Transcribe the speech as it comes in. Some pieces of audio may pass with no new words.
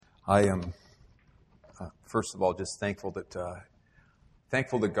I am, first of all, just thankful to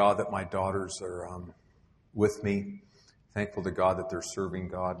God that my daughters are with me. Thankful to God that they're serving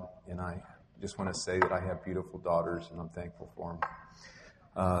God, and I just want to say that I have beautiful daughters, and I'm thankful for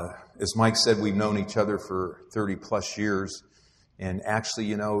them. As Mike said, we've known each other for 30 plus years, and actually,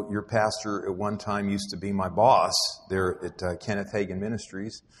 you know, your pastor at one time used to be my boss there at Kenneth Hagin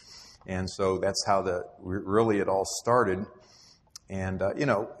Ministries, and so that's how really it all started. And, you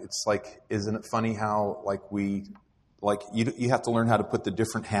know, it's like, isn't it funny how, you have to learn how to put the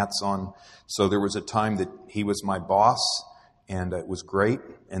different hats on. So there was a time that he was my boss, and it was great.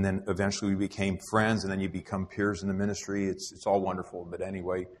 And then eventually we became friends, and then you become peers in the ministry. It's all wonderful. But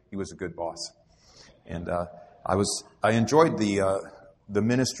anyway, he was a good boss. And I enjoyed the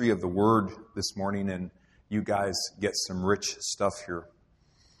ministry of the Word this morning, and you guys get some rich stuff here.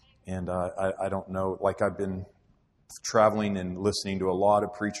 And I don't know, I've been traveling and listening to a lot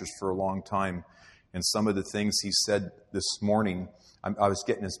of preachers for a long time, and some of the things he said this morning, I was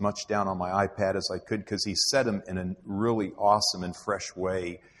getting as much down on my iPad as I could because he said them in a really awesome and fresh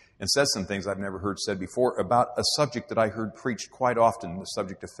way, and said some things I've never heard said before about a subject that I heard preached quite often, the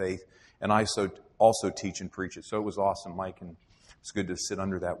subject of faith, and I also teach and preach it. So it was awesome, Mike, and it's good to sit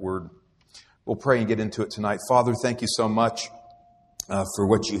under that word. We'll pray and get into it tonight. Father, thank you so much for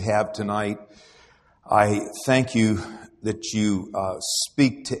what you have tonight. I thank you that you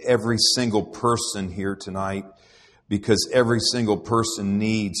speak to every single person here tonight, because every single person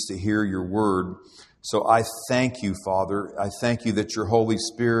needs to hear your word. So I thank you, Father. I thank you that your Holy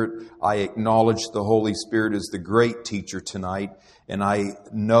Spirit, I acknowledge the Holy Spirit as the great teacher tonight, and I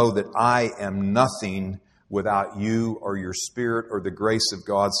know that I am nothing without you or your Spirit or the grace of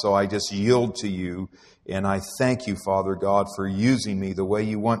God, so I just yield to you. And I thank you, Father God, for using me the way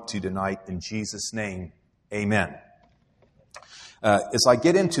you want to tonight. In Jesus' name, amen. As I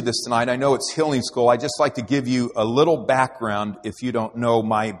get into this tonight, I know it's Healing School. I just like to give you a little background if you don't know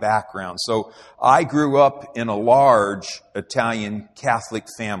my background. So I grew up in a large Italian Catholic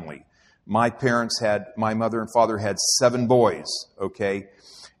family. My mother and father had 7 boys, okay?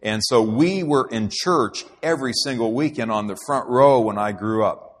 And so we were in church every single weekend on the front row when I grew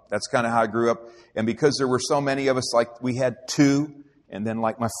up. That's kind of how I grew up. And because there were so many of us, we had 2, and then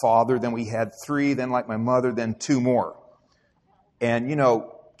my father, then we had 3, then my mother, then 2 more. And, you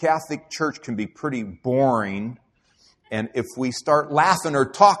know, Catholic church can be pretty boring. And if we start laughing or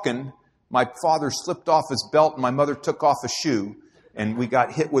talking, my father slipped off his belt and my mother took off a shoe, and we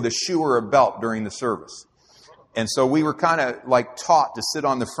got hit with a shoe or a belt during the service. And so we were kind of taught to sit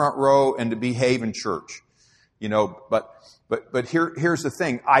on the front row and to behave in church, you know, but here's the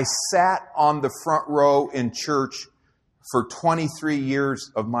thing. I sat on the front row in church for 23 years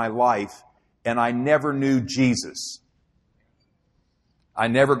of my life, and I never knew Jesus. I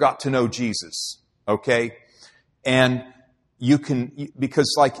never got to know Jesus, okay? And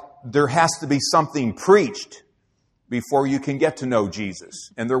because there has to be something preached before you can get to know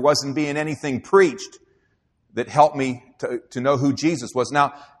Jesus. And there wasn't being anything preached that helped me to know who Jesus was.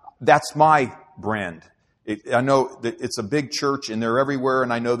 Now, that's my brand. I know that it's a big church and they're everywhere,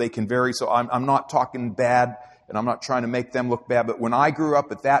 and I know they can vary, so I'm not talking bad, and I'm not trying to make them look bad, but when I grew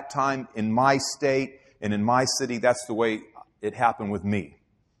up at that time in my state and in my city, that's the way it happened with me,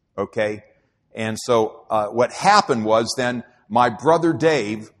 okay? And so what happened was then my brother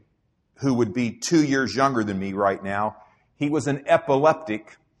Dave, who would be 2 years younger than me right now, he was an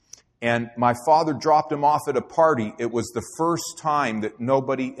epileptic, and my father dropped him off at a party. It was the first time that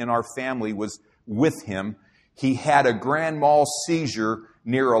nobody in our family was with him. He had a grand mal seizure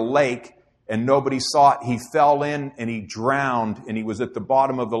near a lake, and nobody saw it. He fell in and he drowned, and he was at the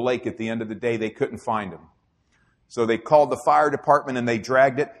bottom of the lake at the end of the day. They couldn't find him. So they called the fire department and they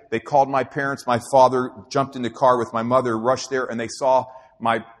dragged it. They called my parents. My father jumped in the car with my mother, rushed there, and they saw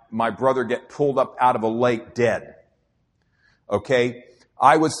my brother get pulled up out of a lake dead. Okay?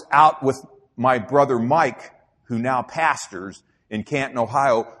 I was out with my brother Mike, who now pastors in Canton,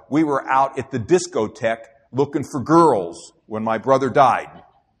 Ohio. We were out at the discotheque looking for girls when my brother died.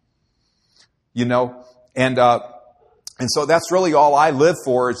 You know? And so that's really all I live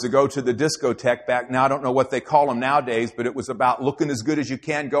for, is to go to the discotheque back. Now, I don't know what they call them nowadays, but it was about looking as good as you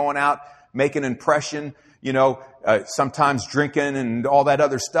can, going out, making an impression, you know, sometimes drinking and all that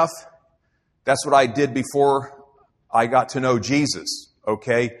other stuff. That's what I did before I got to know Jesus,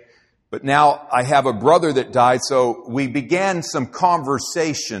 okay? But now I have a brother that died, so we began some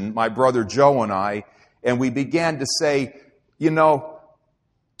conversation, my brother Joe and I, and we began to say, you know,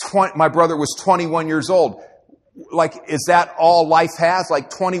 my brother was 21 years old. Like, is that all life has? Like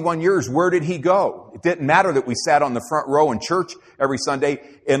 21 years, where did he go? It didn't matter that we sat on the front row in church every Sunday.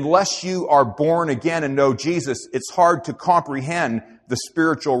 Unless you are born again and know Jesus, it's hard to comprehend the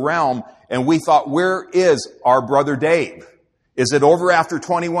spiritual realm. And we thought, where is our brother Dave? Is it over after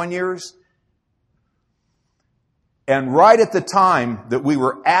 21 years? And right at the time that we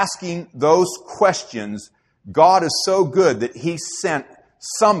were asking those questions, God is so good that He sent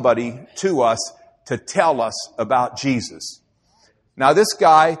somebody to us to tell us about Jesus. Now this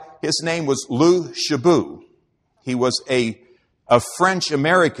guy, his name was Lou Chabot. He was a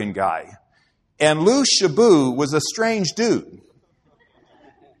French-American guy. And Lou Chabot was a strange dude.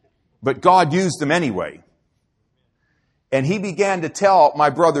 But God used him anyway. And he began to tell my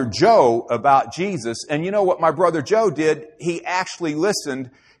brother Joe about Jesus. And you know what my brother Joe did? He actually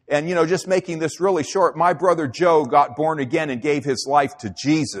listened. And, just making this really short, my brother Joe got born again and gave his life to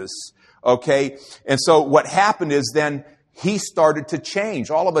Jesus. Okay? And so what happened is then he started to change.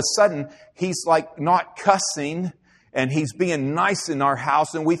 All of a sudden, he's like not cussing and he's being nice in our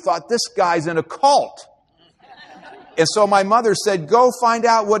house. And we thought, this guy's in a cult. And so my mother said, go find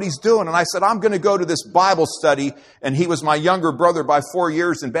out what he's doing. And I said, I'm going to go to this Bible study. And he was my younger brother by 4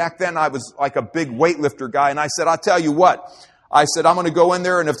 years. And back then I was like a big weightlifter guy. And I said, I'll tell you what. I said, I'm going to go in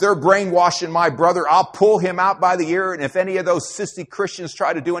there. And if they're brainwashing my brother, I'll pull him out by the ear. And if any of those sissy Christians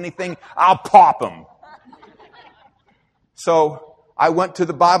try to do anything, I'll pop them. So I went to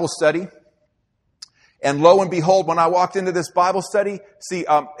the Bible study. And lo and behold, when I walked into this Bible study,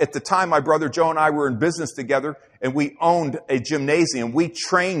 at the time, my brother Joe and I were in business together, and we owned a gymnasium. We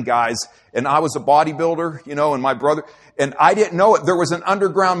trained guys, and I was a bodybuilder, and my brother, and I didn't know it. There was an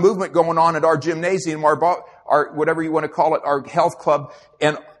underground movement going on at our gymnasium, our whatever you want to call it, our health club,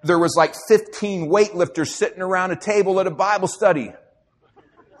 and there was like 15 weightlifters sitting around a table at a Bible study.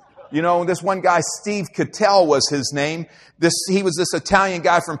 This one guy, Steve Cattell was his name. He was this Italian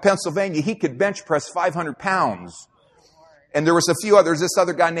guy from Pennsylvania. He could bench press 500 pounds. And there was a few others. This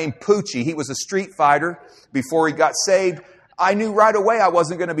other guy named Poochie. He was a street fighter before he got saved. I knew right away I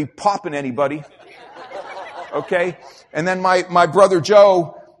wasn't going to be popping anybody. Okay? And then my brother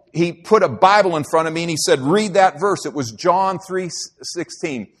Joe, he put a Bible in front of me and he said, read that verse. It was John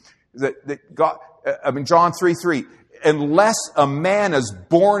 3:16. John 3:3. Unless a man is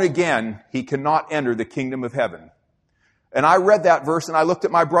born again, he cannot enter the kingdom of heaven. And I read that verse and I looked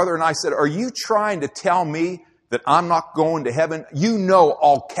at my brother and I said, are you trying to tell me that I'm not going to heaven? You know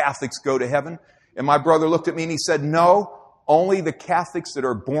all Catholics go to heaven. And my brother looked at me and he said, no, only the Catholics that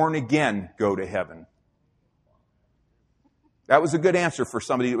are born again go to heaven. That was a good answer for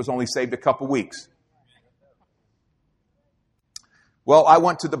somebody that was only saved a couple weeks. Well, I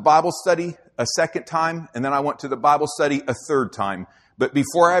went to the Bible study a second time, and then I went to the Bible study a third time. But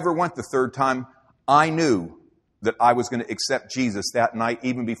before I ever went the third time, I knew that I was going to accept Jesus that night,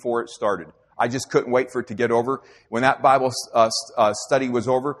 even before it started. I just couldn't wait for it to get over. When that Bible study was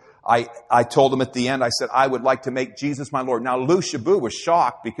over, I told him at the end, I said, I would like to make Jesus my Lord. Now, Lou Chabot was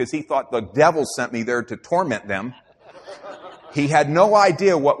shocked because he thought the devil sent me there to torment them. He had no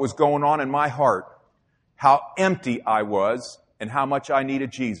idea what was going on in my heart, how empty I was, and how much I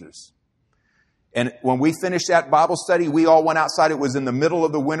needed Jesus. And when we finished that Bible study, we all went outside. It was in the middle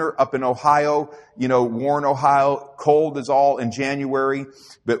of the winter up in Ohio, Warren, Ohio, cold as all in January.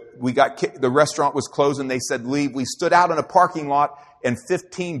 But the restaurant was closed and they said, leave. We stood out in a parking lot and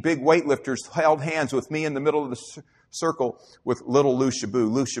 15 big weightlifters held hands with me in the middle of the circle with little Lou Chabot.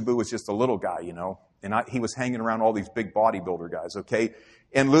 Lou Chabot was just a little guy, and he was hanging around all these big bodybuilder guys, okay?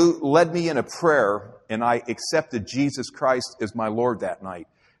 And Lou led me in a prayer, and I accepted Jesus Christ as my Lord that night.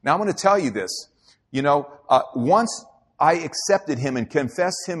 Now, I'm going to tell you this. Once I accepted Him and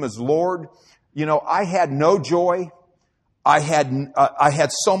confessed Him as Lord, I had no joy. I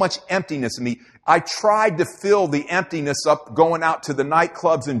had so much emptiness in me. I tried to fill the emptiness up going out to the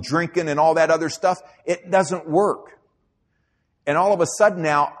nightclubs and drinking and all that other stuff. It doesn't work. And all of a sudden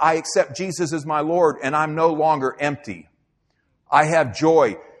now, I accept Jesus as my Lord, and I'm no longer empty. I have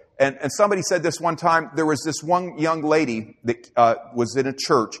joy. And somebody said this one time, there was this one young lady that was in a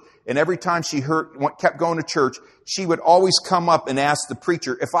church, and every time she kept going to church, she would always come up and ask the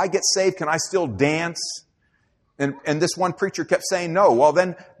preacher, if I get saved, can I still dance? And this one preacher kept saying no. Well,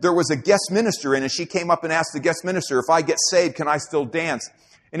 then there was a guest minister in, and she came up and asked the guest minister, if I get saved, can I still dance?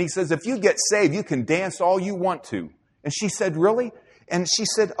 And he says, if you get saved, you can dance all you want to. And she said, really? And she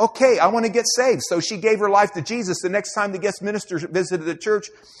said, okay, I want to get saved. So she gave her life to Jesus. The next time the guest minister visited the church,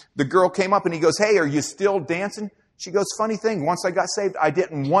 the girl came up and he goes, hey, are you still dancing? She goes, funny thing, once I got saved, I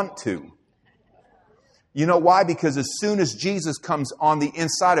didn't want to. You know why? Because as soon as Jesus comes on the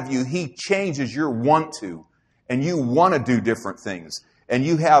inside of you, He changes your want to. and you want to do different things, and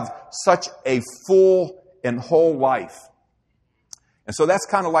you have such a full and whole life. And so that's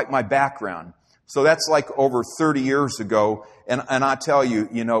kind of like my background. So that's like over 30 years ago. And I tell you,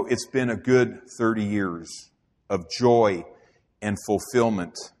 it's been a good 30 years of joy and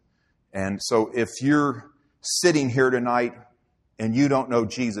fulfillment. And so if you're sitting here tonight and you don't know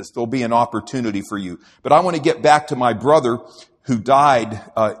Jesus, there'll be an opportunity for you. But I want to get back to my brother who died.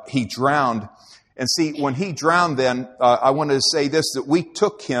 He drowned. And see, when he drowned then, I wanted to say this, that we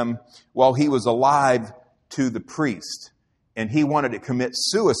took him while he was alive to the priest. And he wanted to commit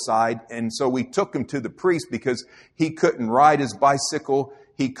suicide, and so we took him to the priest because he couldn't ride his bicycle,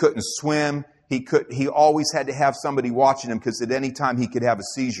 he couldn't swim, he always had to have somebody watching him because at any time he could have a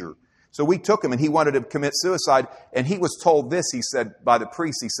seizure. So we took him, and he wanted to commit suicide, and he was told this, he said, by the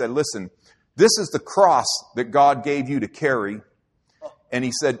priest, he said, listen, this is the cross that God gave you to carry, and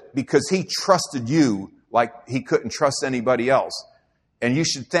he said, because he trusted you like he couldn't trust anybody else, and you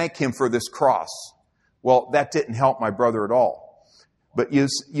should thank him for this cross. Well, that didn't help my brother at all. But you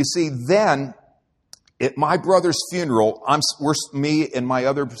see, then, at my brother's funeral, me and my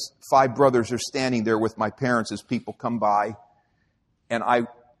other 5 brothers are standing there with my parents as people come by. And I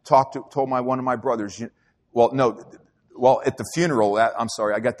told one of my brothers, at the funeral, I'm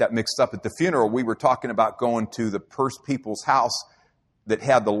sorry, I got that mixed up. At the funeral, we were talking about going to the first people's house that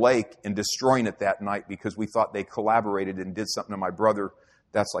had the lake and destroying it that night because we thought they collaborated and did something to my brother.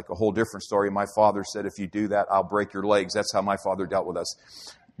 That's like a whole different story. My father said, if you do that, I'll break your legs. That's how my father dealt with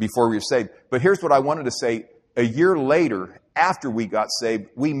us before we were saved. But here's what I wanted to say. A year later, after we got saved,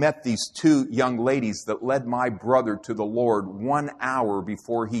 we met these 2 young ladies that led my brother to the Lord 1 hour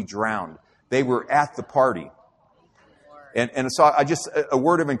before he drowned. They were at the party. And so a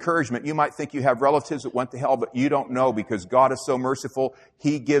word of encouragement. You might think you have relatives that went to hell, but you don't know because God is so merciful.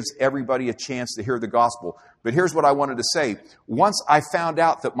 He gives everybody a chance to hear the gospel. But here's what I wanted to say. Once I found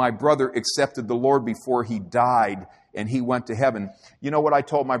out that my brother accepted the Lord before he died and he went to heaven, you know what I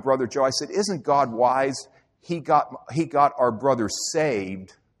told my brother Joe? I said, isn't God wise? He got our brother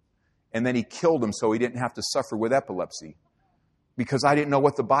saved and then he killed him so he didn't have to suffer with epilepsy. Because I didn't know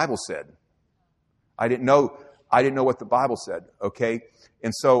what the Bible said. I didn't know what the Bible said, okay?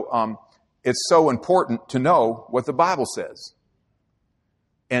 And so it's so important to know what the Bible says.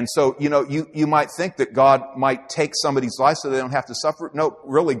 And so, you might think that God might take somebody's life so they don't have to suffer. No,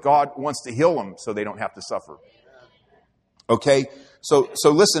 really, God wants to heal them so they don't have to suffer. Okay? So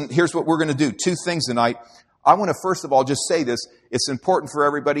listen, here's what we're going to do. 2 things tonight. I want to first of all just say this. It's important for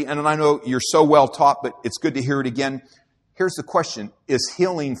everybody, and I know you're so well taught, but it's good to hear it again. Here's the question. Is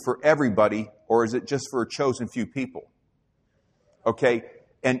healing for everybody, or is it just for a chosen few people? Okay?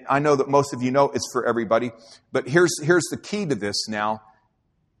 And I know that most of you know it's for everybody, but here's the key to this now.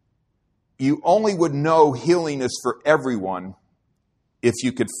 You only would know healing is for everyone if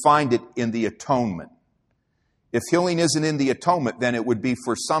you could find it in the atonement. If healing isn't in the atonement, then it would be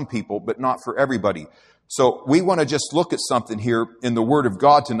for some people, but not for everybody. So we want to just look at something here in the Word of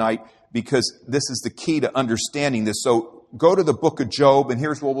God tonight because this is the key to understanding this. So go to the book of Job, and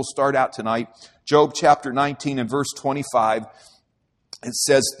here's where we'll start out tonight. Job chapter 19 and verse 25. It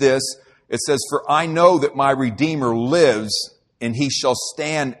says this. It says, for I know that my Redeemer lives, and he shall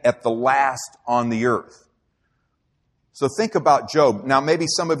stand at the last on the earth. So think about Job. Now, maybe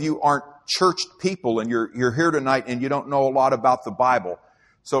some of you aren't churched people, and you're here tonight, and you don't know a lot about the Bible.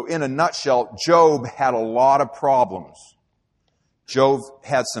 So in a nutshell, Job had a lot of problems. Job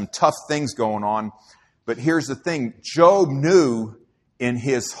had some tough things going on. But here's the thing. Job knew in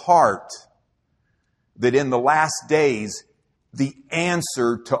his heart that in the last days, the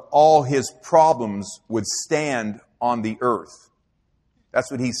answer to all his problems would stand on the earth.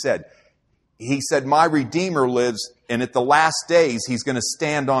 That's what he said. He said, my Redeemer lives, and at the last days, he's going to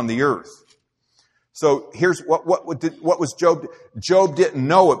stand on the earth. So here's what was Job? Job didn't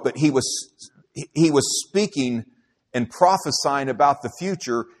know it, but he was speaking and prophesying about the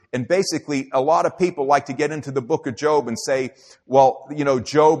future. And basically, a lot of people like to get into the book of Job and say, well,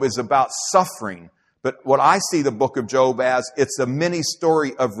 Job is about suffering. But what I see the book of Job as, it's a mini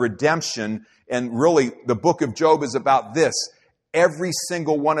story of redemption. And really, the book of Job is about this. Every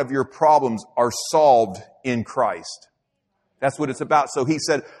single one of your problems are solved in Christ. That's what it's about. So he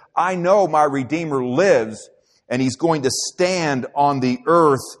said, I know my Redeemer lives, and he's going to stand on the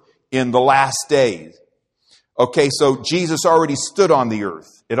earth in the last days. Okay, so Jesus already stood on the earth.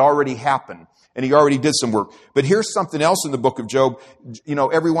 It already happened, and he already did some work. But here's something else in the book of Job.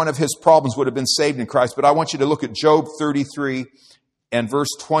 Every one of his problems would have been saved in Christ, but I want you to look at Job 33 and verse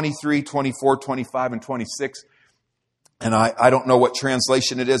 23, 24, 25, and 26. And I don't know what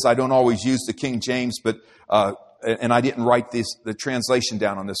translation it is. I don't always use the King James, but, and I didn't write the translation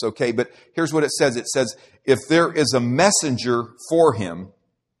down on this, okay? But here's what it says. It says, if there is a messenger for him,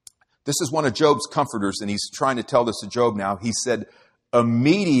 this is one of Job's comforters, and he's trying to tell this to Job now. He said, a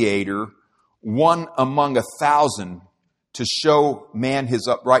mediator, one among 1,000, to show man his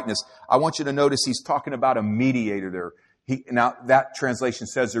uprightness. I want you to notice he's talking about a mediator there. Now, that translation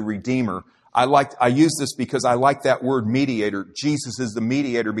says a redeemer. I use this because I like that word mediator. Jesus is the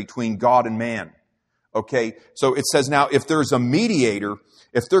mediator between God and man. Okay, so it says now, if there's a mediator,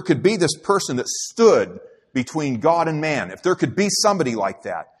 if there could be this person that stood between God and man, if there could be somebody like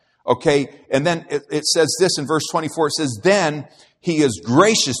that, okay, and then it says this in verse 24, it says, then he is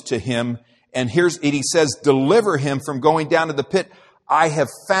gracious to him, and he says, deliver him from going down to the pit. I have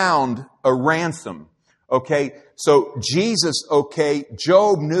found a ransom. Okay, so Jesus, okay,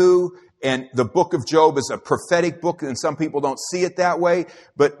 Job knew, and the book of Job is a prophetic book, and some people don't see it that way,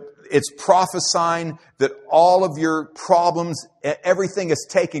 but it's prophesying that all of your problems, everything is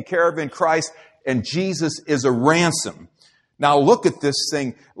taken care of in Christ, and Jesus is a ransom. Now look at this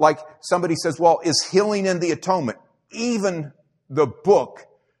thing, like somebody says, well, is healing in the atonement? Even the book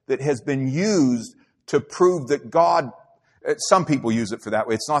that has been used to prove that God, some people use it for that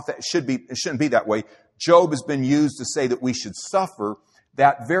way. It's not that, it shouldn't be that way. Job has been used to say that we should suffer.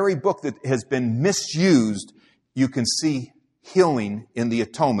 That very book that has been misused, you can see healing in the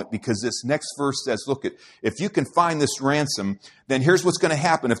atonement, because this next verse says, look, if you can find this ransom, then here's what's going to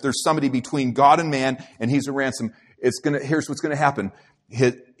happen. If there's somebody between God and man and he's a ransom, here's what's going to happen.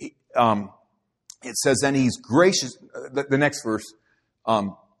 It says, and he's gracious. The next verse,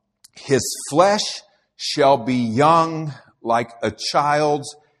 his flesh shall be young like a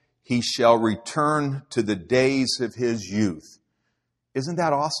child's. He shall return to the days of his youth. Isn't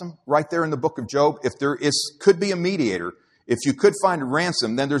that awesome? Right there in the book of Job, if there could be a mediator, if you could find a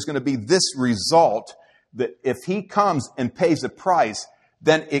ransom, then there's going to be this result that if he comes and pays a price,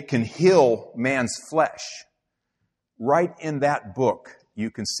 then it can heal man's flesh. Right in that book, you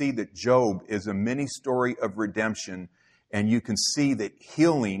can see that Job is a mini story of redemption, and you can see that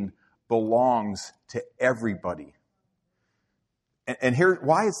healing belongs to everybody. And here,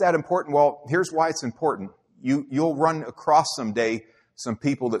 why is that important? Well, here's why it's important. You'll run across someday some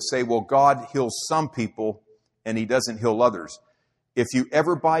people that say, well, God heals some people and he doesn't heal others. If you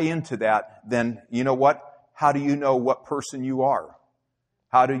ever buy into that, then you know what? How do you know what person you are?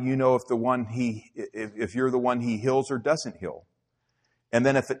 How do you know if you're the one he heals or doesn't heal? And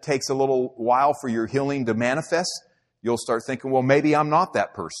then if it takes a little while for your healing to manifest, you'll start thinking, well, maybe I'm not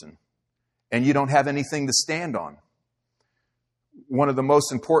that person. And you don't have anything to stand on. One of the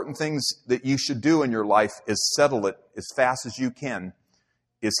most important things that you should do in your life is settle it as fast as you can,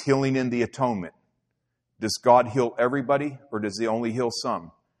 is healing in the atonement. Does God heal everybody, or does he only heal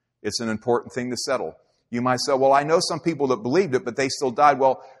some? It's an important thing to settle. You might say, well, I know some people that believed it, but they still died.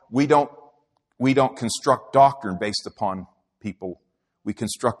 Well, we don't construct doctrine based upon people. We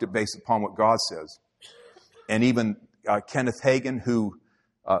construct it based upon what God says. And even Kenneth Hagin, who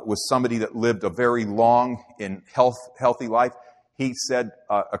was somebody that lived a very long and healthy life, he said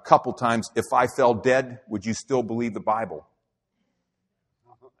a couple times, if I fell dead, would you still believe the Bible?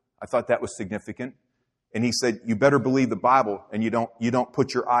 I thought that was significant. And he said, you better believe the Bible, and you don't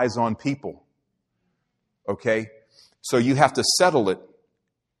put your eyes on people. Okay? So you have to settle it.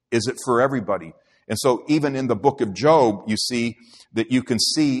 Is it for everybody? And so even in the book of Job, you see that you can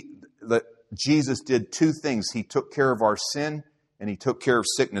see that Jesus did two things. He took care of our sin, and he took care of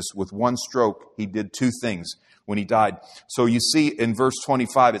sickness. With one stroke, he did two things when he died. So you see in verse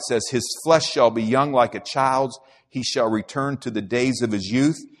 25, it says, his flesh shall be young like a child's. He shall return to the days of his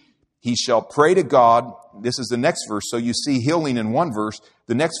youth. He shall pray to God. This is the next verse. So you see healing in one verse.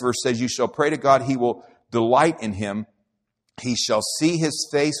 The next verse says, you shall pray to God. He will delight in him. He shall see his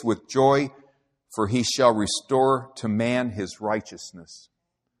face with joy, for he shall restore to man his righteousness.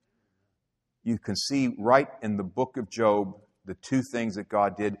 You can see right in the book of Job the two things that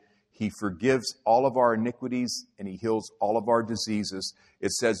God did. He forgives all of our iniquities and he heals all of our diseases.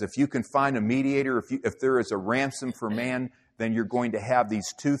 It says if you can find a mediator, if there is a ransom for man, then you're going to have these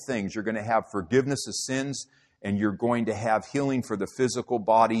two things. You're going to have forgiveness of sins, and you're going to have healing for the physical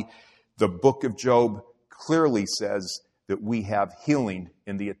body. The book of Job clearly says that we have healing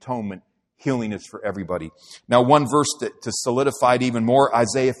in the atonement. Healing is for everybody. Now, one verse to solidify it even more,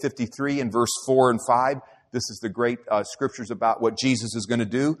 Isaiah 53 and verse 4 and 5. This is the great scriptures about what Jesus is going to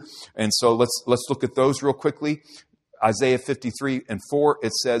do. And so let's look at those real quickly. Isaiah 53 and 4,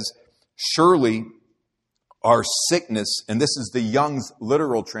 it says, surely our sickness, and this is the Young's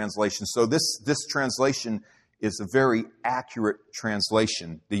literal translation. So this translation is a very accurate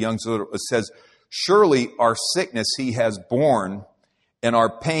translation. The Young's Literal, it says, surely our sickness he has borne, and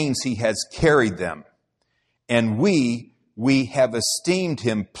our pains he has carried them. And we have esteemed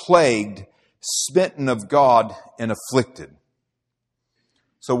him plagued, smitten of God, and afflicted.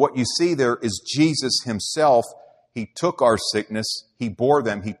 So what you see there is Jesus himself. He took our sickness. He bore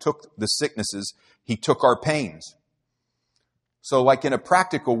them. He took the sicknesses. He took our pains. So like in a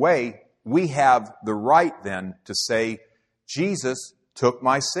practical way, we have the right then to say, Jesus took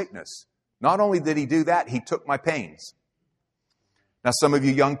my sickness. Not only did he do that, he took my pains. Now, some of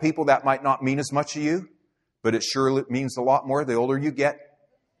you young people, that might not mean as much to you, but it sure means a lot more the older you get.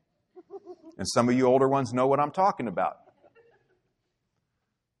 And some of you older ones know what I'm talking about.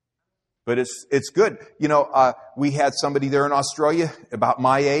 But it's good. You know, we had somebody there in Australia about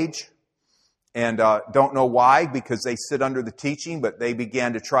my age, and don't know why, because they sit under the teaching, but they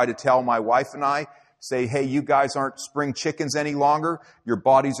began to try to tell my wife and I, say, hey, you guys aren't spring chickens any longer. Your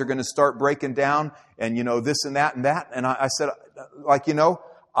bodies are going to start breaking down, and, you know, this and that and that. And I said, like, you know,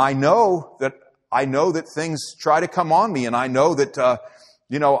 I know that things try to come on me, and I know that,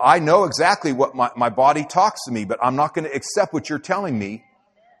 you know, I know exactly what my body talks to me, but I'm not going to accept what you're telling me.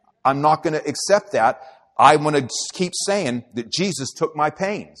 I'm not going to accept that. I want to keep saying that Jesus took my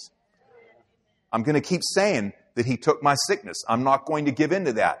pains. I'm going to keep saying that he took my sickness. I'm not going to give in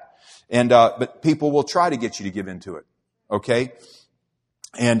to that. And, but people will try to get you to give into it. Okay?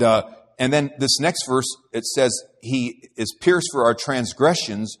 And then this next verse, it says, he is pierced for our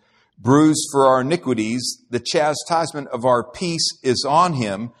transgressions, bruised for our iniquities. The chastisement of our peace is on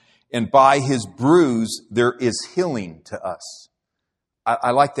him, and by his bruise there is healing to us.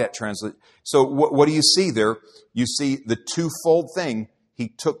 I like that translation. So what do you see there? You see the twofold thing. He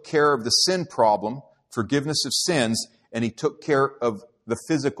took care of the sin problem, forgiveness of sins, and he took care of the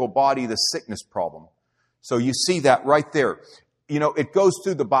physical body, the sickness problem. So you see that right there. You know, it goes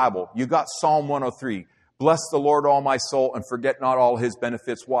through the Bible. You got Psalm 103. Bless the Lord, all my soul, and forget not all his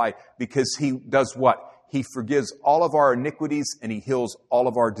benefits. Why? Because he does what? He forgives all of our iniquities and he heals all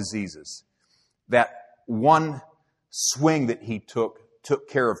of our diseases. That one swing that he took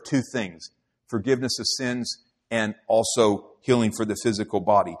care of two things: forgiveness of sins and also healing for the physical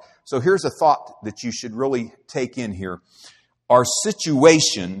body. So here's a thought that you should really take in here. Our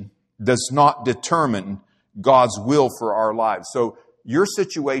situation does not determine God's will for our lives. So your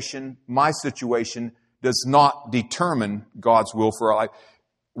situation, my situation, does not determine God's will for our life.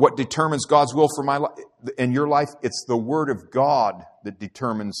 What determines God's will for my life, in your life, it's the Word of God that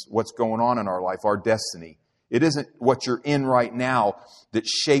determines what's going on in our life, our destiny. It isn't what you're in right now that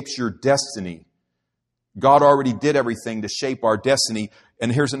shapes your destiny. God already did everything to shape our destiny.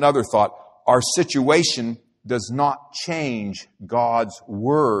 And here's another thought. Our situation does not change God's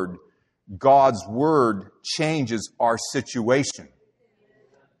Word. God's Word changes our situation.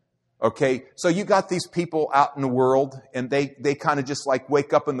 Okay, so you got these people out in the world, and they kind of just like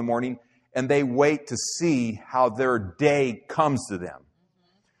wake up in the morning, and they wait to see how their day comes to them.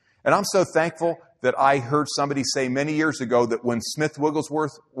 And I'm so thankful that I heard somebody say many years ago that when Smith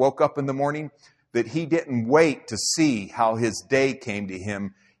Wigglesworth woke up in the morning, that he didn't wait to see how his day came to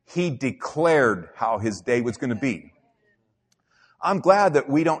him. He declared how his day was going to be. I'm glad that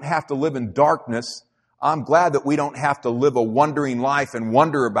we don't have to live in darkness. I'm glad that we don't have to live a wondering life and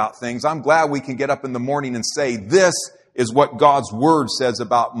wonder about things. I'm glad we can get up in the morning and say, this is what God's Word says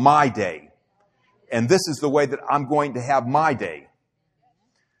about my day. And this is the way that I'm going to have my day.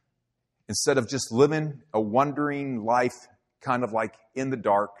 Instead of just living a wondering life, kind of like in the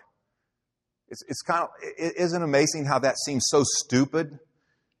dark. It's kind of, isn't it amazing how that seems so stupid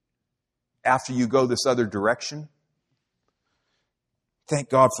after you go this other direction? Thank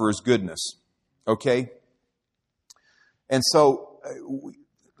God for his goodness. Okay? And so,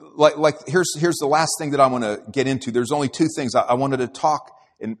 here's the last thing that I want to get into. There's only two things. I wanted to talk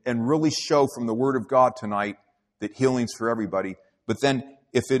and really show from the Word of God tonight that healing's for everybody. But then,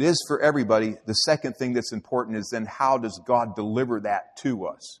 if it is for everybody, the second thing that's important is then how does God deliver that to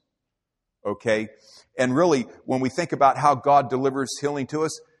us? Okay? And really, when we think about how God delivers healing to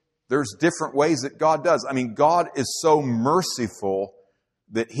us, there's different ways that God does. I mean, God is so merciful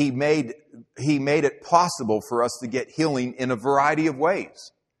that He made it possible for us to get healing in a variety of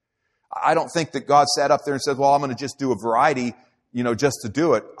ways. I don't think that God sat up there and said, well, I'm going to just do a variety, just to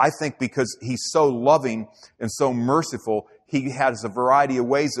do it. I think because He's so loving and so merciful, He has a variety of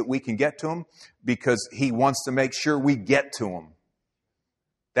ways that we can get to Him because He wants to make sure we get to Him.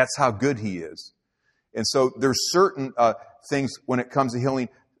 That's how good He is. And so there's certain things when it comes to healing.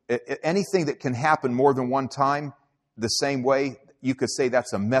 Anything that can happen more than one time the same way, you could say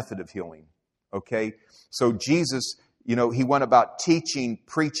that's a method of healing. Okay? So Jesus, he went about teaching,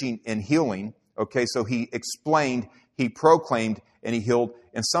 preaching, and healing. Okay? So he explained, he proclaimed, and he healed.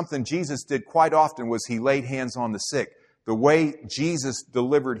 And something Jesus did quite often was he laid hands on the sick. The way Jesus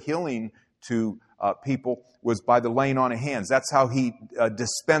delivered healing to people was by the laying on of hands. That's how he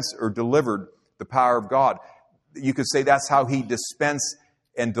dispensed or delivered the power of God. You could say that's how he dispensed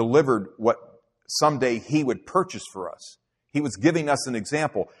and delivered what someday he would purchase for us. He was giving us an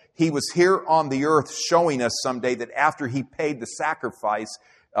example. He was here on the earth showing us someday that after he paid the sacrifice,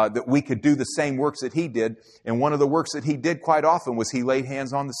 that we could do the same works that he did. And one of the works that he did quite often was he laid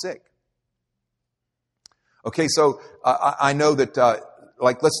hands on the sick. Okay, so I know that,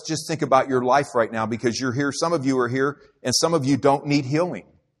 let's just think about your life right now, because you're here. Some of you are here, and some of you don't need healing.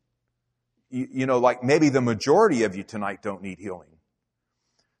 Maybe the majority of you tonight don't need healing.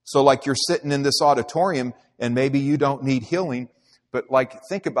 So you're sitting in this auditorium, and maybe you don't need healing, but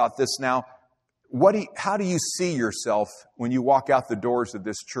think about this now. How do you see yourself when you walk out the doors of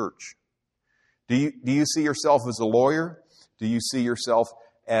this church? Do you see yourself as a lawyer? Do you see yourself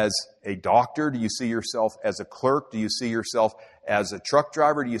as a doctor? Do you see yourself as a clerk? Do you see yourself as a truck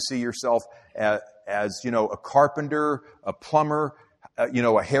driver? Do you see yourself as a carpenter, a plumber,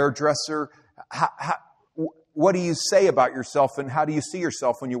 a hairdresser? What do you say about yourself, and how do you see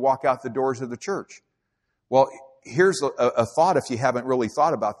yourself when you walk out the doors of the church? Well, here's a thought if you haven't really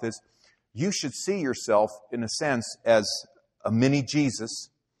thought about this. You should see yourself, in a sense, as a mini Jesus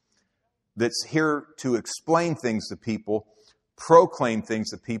that's here to explain things to people, proclaim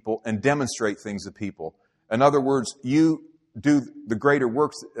things to people, and demonstrate things to people. In other words, you do the greater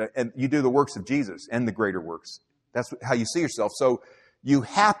works, and you do the works of Jesus and the greater works. That's how you see yourself. So you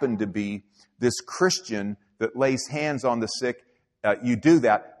happen to be this Christian that lays hands on the sick. You do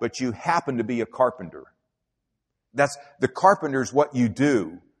that, but you happen to be a carpenter. The carpenter's what you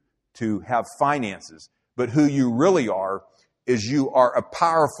do to have finances. But who you really are is you are a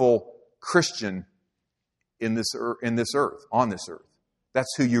powerful Christian in this earth, on this earth.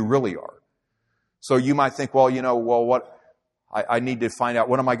 That's who you really are. So you might think, what I need to find out,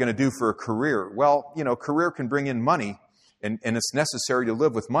 what am I going to do for a career? Well, career can bring in money, and it's necessary to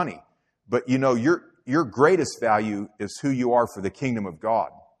live with money. But your greatest value is who you are for the kingdom of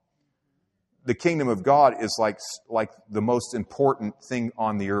God. The kingdom of God is like the most important thing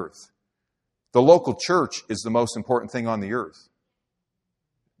on the earth. The local church is the most important thing on the earth.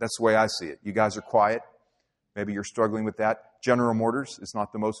 That's the way I see it. You guys are quiet. Maybe you're struggling with that. General Motors is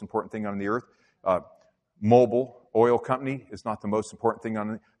not the most important thing on the earth. Mobil oil company is not the most important thing on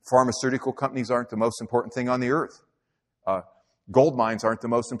the earth. Pharmaceutical companies aren't the most important thing on the earth. Gold mines aren't the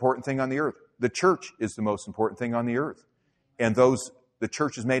most important thing on the earth. The church is the most important thing on the earth. And the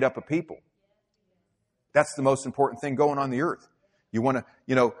church is made up of people. That's the most important thing going on the earth. You want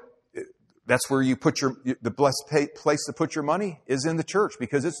to, that's where you put the blessed place to put your money is in the church,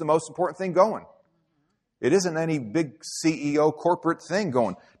 because it's the most important thing going. It isn't any big CEO corporate thing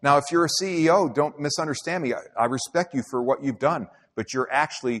going. Now, if you're a CEO, don't misunderstand me. I respect you for what you've done, but you're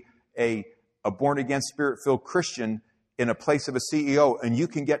actually a born-again, Spirit-filled Christian in a place of a CEO, and you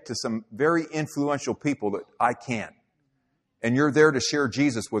can get to some very influential people that I can't. And you're there to share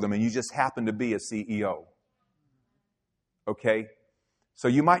Jesus with them, and you just happen to be a CEO. Okay? So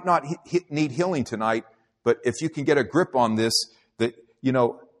you might not need healing tonight, but if you can get a grip on this, that,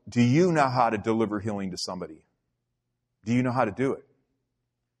 do you know how to deliver healing to somebody? Do you know how to do it?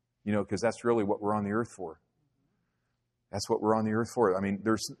 Because that's really what we're on the earth for. That's what we're on the earth for. I mean,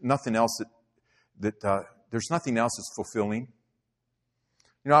 there's nothing else there's nothing else that's fulfilling.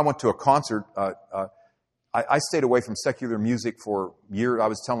 I went to a concert. I stayed away from secular music for years. I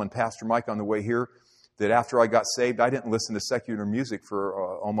was telling Pastor Mike on the way here that after I got saved, I didn't listen to secular music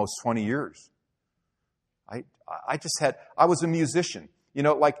for almost 20 years. I was a musician.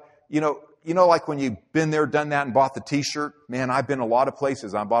 Like when you've been there, done that, and bought the T-shirt. Man, I've been a lot of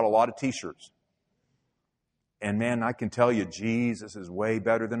places. I bought a lot of T-shirts. And man, I can tell you, Jesus is way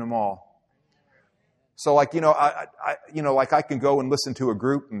better than them all. So I can go and listen to a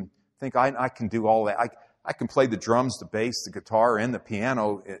group and think I can do all that. I can play the drums, the bass, the guitar, and the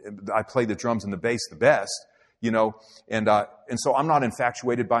piano. I play the drums and the bass the best, and so I'm not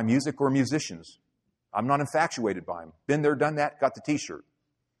infatuated by music or musicians. I'm not infatuated by them. Been there, done that, got the T-shirt.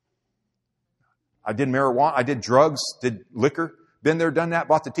 I did marijuana, I did drugs, did liquor. Been there, done that,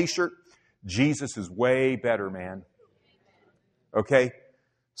 bought the T-shirt. Jesus is way better, man. Okay?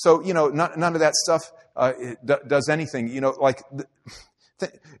 So, none of that stuff does anything.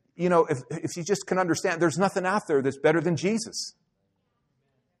 If you just can understand, there's nothing out there that's better than Jesus.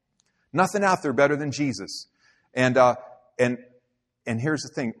 Nothing out there better than Jesus. And here's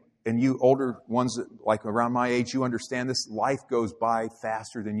the thing. you older ones that, like around my age, you understand this. Life goes by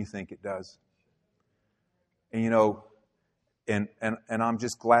faster than you think it does. And and I'm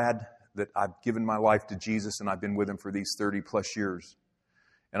just glad that I've given my life to Jesus and I've been with Him for these 30 plus years.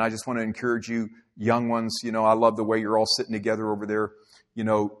 And I just want to encourage you, young ones, I love the way you're all sitting together over there.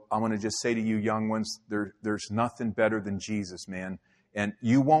 I want to just say to you, young ones, there's nothing better than Jesus, man. And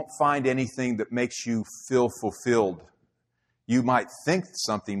you won't find anything that makes you feel fulfilled. You might think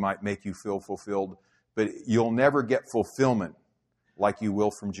something might make you feel fulfilled, but you'll never get fulfillment like you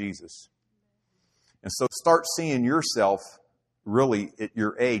will from Jesus. And so start seeing yourself, really, at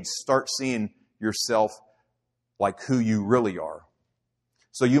your age, start seeing yourself like who you really are.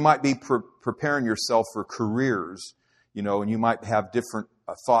 So you might be preparing yourself for careers, and you might have different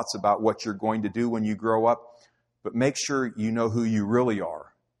thoughts about what you're going to do when you grow up, but make sure you know who you really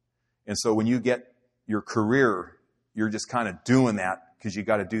are. And so when you get your career, you're just kind of doing that because you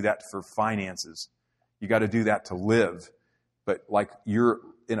got to do that for finances. You got to do that to live. But like you're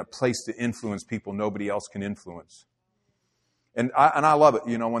in a place to influence people nobody else can influence. And I love it,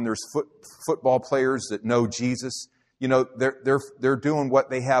 when there's football players that know Jesus, they're doing what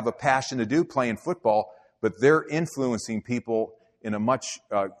they have a passion to do, playing football, but they're influencing people in a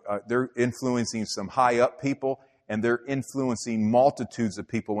they're influencing some high up people, and they're influencing multitudes of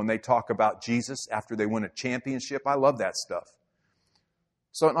people when they talk about Jesus after they win a championship. I love that stuff.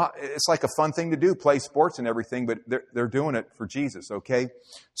 So it's like a fun thing to do, play sports and everything, but they're doing it for Jesus, okay?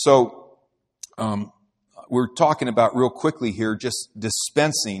 So we're talking about real quickly here, just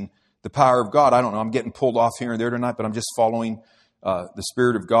dispensing the power of God. I don't know, I'm getting pulled off here and there tonight, but I'm just following the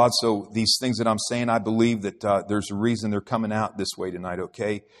Spirit of God. So these things that I'm saying, I believe that there's a reason they're coming out this way tonight,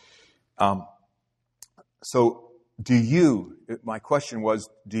 okay? So my question was,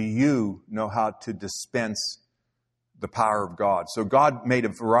 do you know how to dispense the power of God? So God made a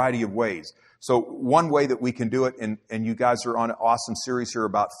variety of ways. So one way that we can do it, and you guys are on an awesome series here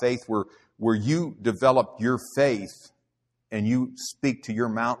about faith, where you develop your faith and you speak to your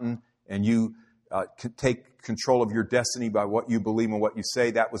mountain and you take control of your destiny by what you believe and what you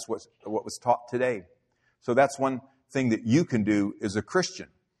say. That was what was taught today. So that's one thing that you can do as a Christian.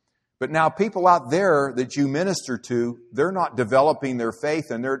 But now people out there that you minister to, they're not developing their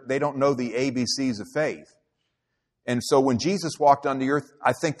faith and they don't know the ABCs of faith. And so when Jesus walked on the earth,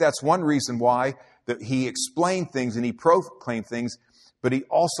 I think that's one reason why that He explained things and He proclaimed things, but He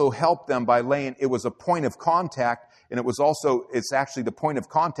also helped them by it was a point of contact, and it's actually the point of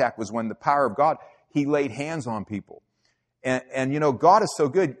contact was when the power of God, He laid hands on people. And God is so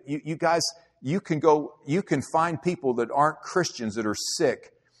good. You guys, you can find people that aren't Christians that are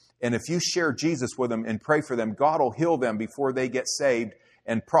sick, and if you share Jesus with them and pray for them, God will heal them before they get saved.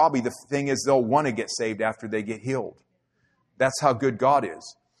 And probably the thing is they'll want to get saved after they get healed. That's how good God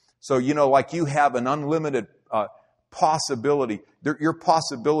is. So, like you have an unlimited possibility. Your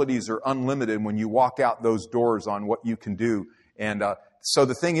possibilities are unlimited when you walk out those doors on what you can do. And so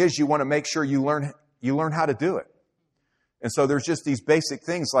the thing is, you want to make sure you learn how to do it. And so there's just these basic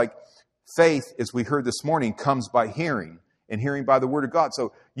things like faith, as we heard this morning, comes by hearing, and hearing by the Word of God.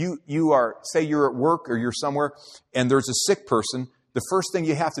 So say you're at work or you're somewhere and there's a sick person. The first thing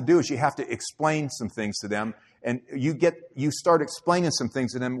you have to do is you have to explain some things to them. And you start explaining some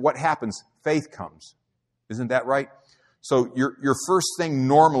things to them. What happens? Faith comes. Isn't that right? So your first thing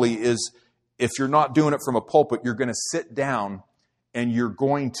normally is, if you're not doing it from a pulpit, you're going to sit down and you're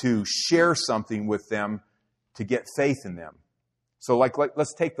going to share something with them to get faith in them. So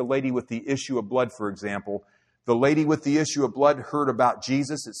let's take the lady with the issue of blood, for example. The lady with the issue of blood heard about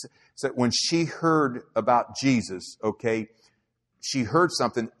Jesus. It's that when she heard about Jesus, okay, she heard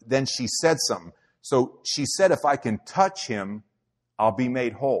something, then she said something. So she said, if I can touch Him, I'll be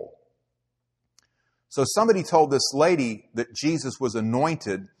made whole. So somebody told this lady that Jesus was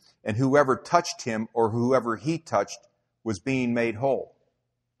anointed, and whoever touched Him or whoever He touched was being made whole.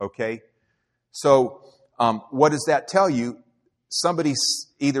 Okay? So what does that tell you? Somebody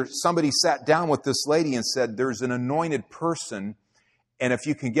sat down with this lady and said, there's an anointed person, and if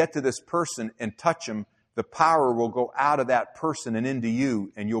you can get to this person and touch him, the power will go out of that person and into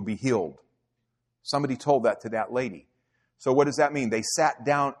you, and you'll be healed. Somebody told that to that lady. So what does that mean? They sat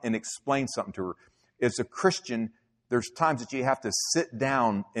down and explained something to her. As a Christian, there's times that you have to sit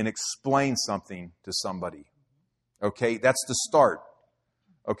down and explain something to somebody. Okay, that's the start.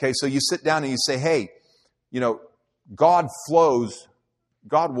 Okay, so you sit down and you say, hey, God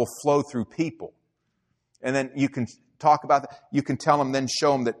will flow through people. And then you can talk about that. You can tell them, then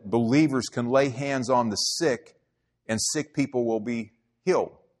show them that believers can lay hands on the sick and sick people will be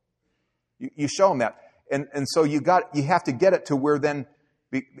healed. You show them that. And so you have to get it to where then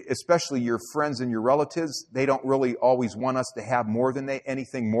especially your friends and your relatives, they don't really always want us to have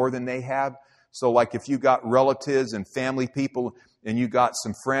anything more than they have. So like if you got relatives and family people and you got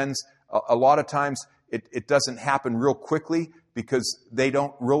some friends, a lot of times it doesn't happen real quickly because they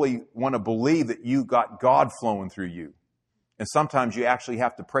don't really want to believe that you got God flowing through you. And sometimes you actually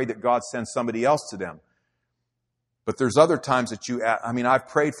have to pray that God sends somebody else to them. But there's other times that I've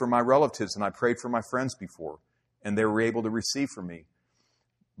prayed for my relatives and I prayed for my friends before, and they were able to receive from me.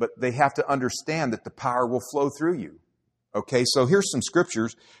 But they have to understand that the power will flow through you. Okay, so here's some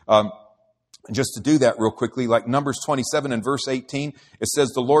scriptures. Just to do that real quickly, like Numbers 27 and verse 18, it says,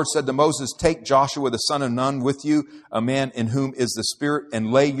 the Lord said to Moses, take Joshua the son of Nun with you, a man in whom is the Spirit,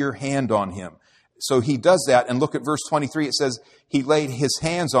 and lay your hand on him. So he does that, and look at verse 23. It says, he laid his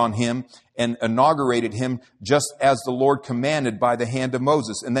hands on him and inaugurated him just as the Lord commanded by the hand of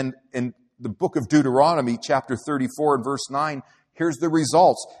Moses. And then in the book of Deuteronomy, chapter 34 and verse 9, here's the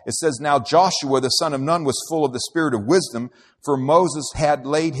results. It says, now Joshua the son of Nun was full of the spirit of wisdom, for Moses had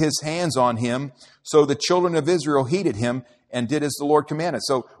laid his hands on him. So the children of Israel heeded him and did as the Lord commanded.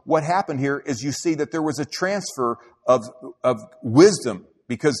 So what happened here is you see that there was a transfer of wisdom,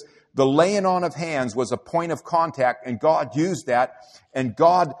 because the laying on of hands was a point of contact, and God used that, and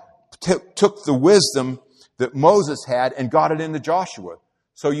God took the wisdom that Moses had and got it into Joshua.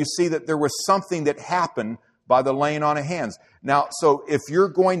 So you see that there was something that happened by the laying on of hands. Now, so if you're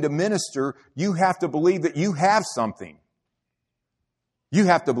going to minister, you have to believe that you have something. You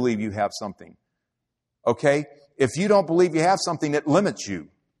have to believe you have something. Okay? If you don't believe you have something, it limits you.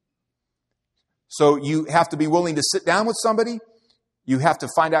 So you have to be willing to sit down with somebody. You have to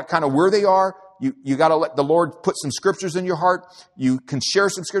find out kind of where they are. You got to let the Lord put some scriptures in your heart. You can share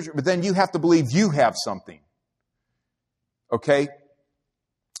some scripture, but then you have to believe you have something. Okay?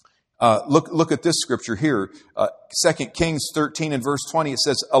 Look at this scripture here. 2 Kings 13 and verse 20, it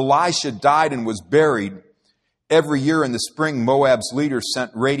says, Elisha died and was buried. Every year in the spring, Moab's leaders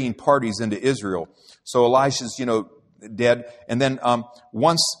sent raiding parties into Israel. So Elisha's, dead. And then,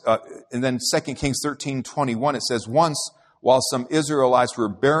 and then 2 Kings 13:21, it says, once, while some Israelites were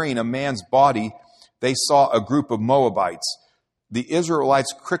burying a man's body, they saw a group of Moabites. The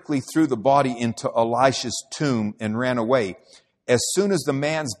Israelites quickly threw the body into Elisha's tomb and ran away. As soon as the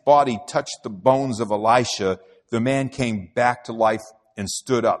man's body touched the bones of Elisha, the man came back to life and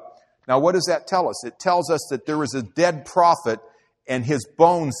stood up. Now, what does that tell us? It tells us that there was a dead prophet, and his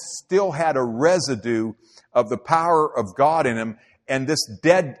bones still had a residue of the power of God in him. And this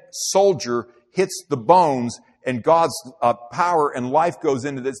dead soldier hits the bones, and God's power and life goes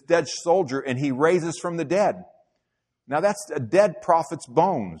into this dead soldier, and he raises from the dead. Now, that's a dead prophet's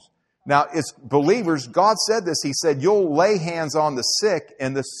bones. Now, it's believers, God said this. He said, you'll lay hands on the sick,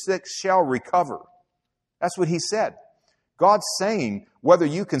 and the sick shall recover. That's what he said. God's saying, whether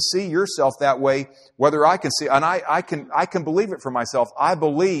you can see yourself that way, whether I can see, and I can believe it for myself. I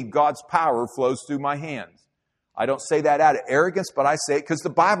believe God's power flows through my hands. I don't say that out of arrogance, but I say it because the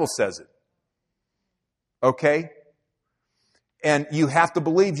Bible says it. Okay? And you have to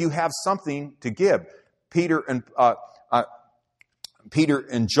believe you have something to give. Peter and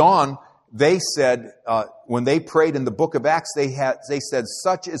John, they said, when they prayed in the book of Acts, they said,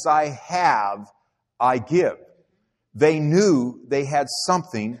 such as I have, I give. They knew they had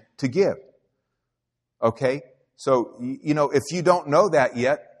something to give. Okay? So, if you don't know that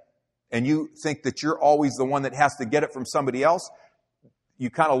yet, and you think that you're always the one that has to get it from somebody else, you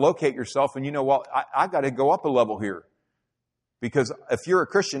kind of locate yourself and I got to go up a level here. Because if you're a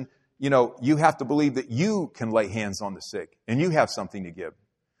Christian, you have to believe that you can lay hands on the sick and you have something to give.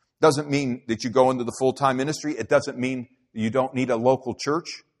 Doesn't mean that you go into the full-time ministry. It doesn't mean you don't need a local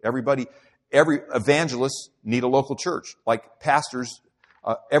church. Every evangelist need a local church. Like pastors,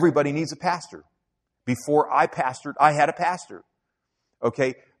 everybody needs a pastor. Before I pastored, I had a pastor.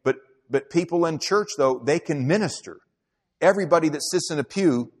 Okay? But people in church, though, they can minister. Everybody that sits in a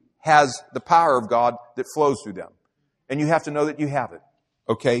pew has the power of God that flows through them. And you have to know that you have it.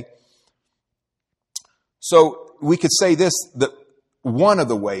 Okay? So we could say this, that one of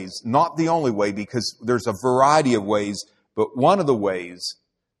the ways, not the only way, because there's a variety of ways, but one of the ways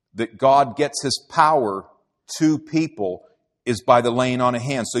that God gets His power to people is by the laying on of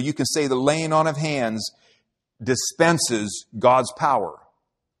hands. So you can say the laying on of hands dispenses God's power.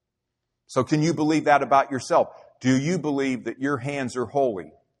 So can you believe that about yourself? Do you believe that your hands are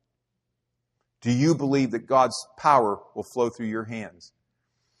holy? Do you believe that God's power will flow through your hands?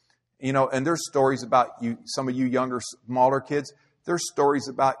 And there's stories about some of you younger, smaller kids. There's stories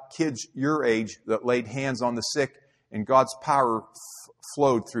about kids your age that laid hands on the sick, and God's power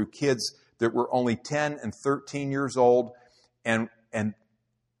flowed through kids that were only 10 and 13 years old, and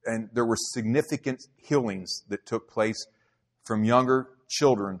and there were significant healings that took place from younger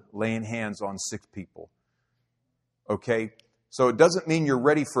children laying hands on sick people. Okay? So it doesn't mean you're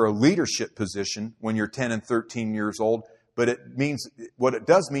ready for a leadership position when you're 10 and 13 years old, but what it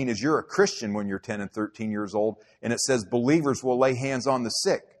does mean is you're a Christian when you're 10 and 13 years old, and it says believers will lay hands on the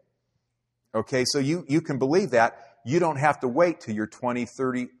sick. Okay, so you can believe that. You don't have to wait till you're 20,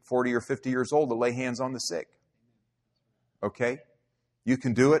 30, 40, or 50 years old to lay hands on the sick. Okay? You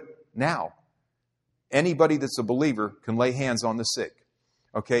can do it now. Anybody that's a believer can lay hands on the sick.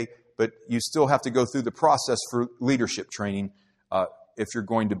 Okay? But you still have to go through the process for leadership training if you're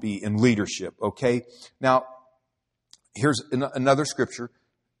going to be in leadership. Okay? Now, here's another scripture.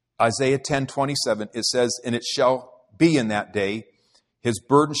 Isaiah 10:27. It says, "And it shall be in that day, his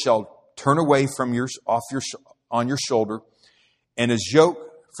burden shall turn away from on your shoulder, and his yoke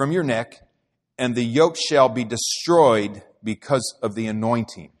from your neck, and the yoke shall be destroyed because of the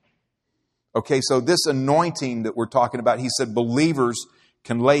anointing." Okay, so this anointing that we're talking about, he said believers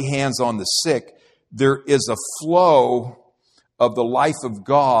can lay hands on the sick. There is a flow of the life of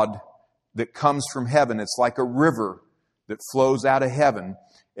God that comes from heaven. It's like a river that flows out of heaven,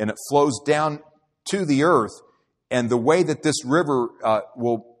 and it flows down to the earth. And the way that this river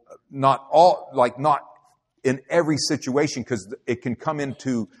will not in every situation, because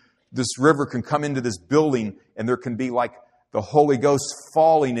this river can come into this building, and there can be like the Holy Ghost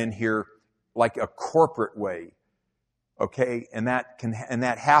falling in here like a corporate way. Okay, and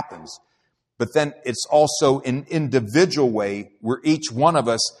that happens. But then it's also an individual way where each one of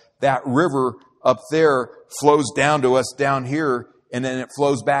us, that river up there flows down to us down here, and then it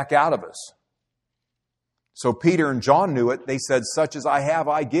flows back out of us. So Peter and John knew it. They said, "Such as I have,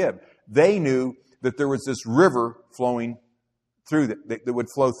 I give." They knew that there was this river flowing through that would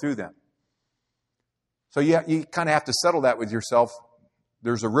flow through them. So you kind of have to settle that with yourself.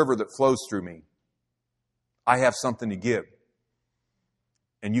 There's a river that flows through me. I have something to give.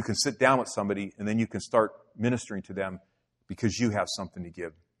 And you can sit down with somebody, and then you can start ministering to them because you have something to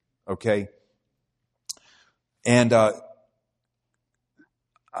give. Okay? And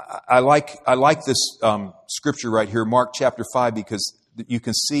I like this scripture right here, Mark chapter 5, because you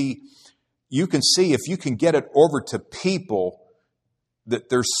can see if you can get it over to people that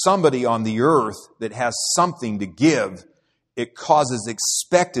there's somebody on the earth that has something to give, it causes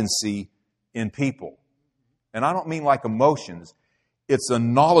expectancy in people. And I don't mean like emotions. It's a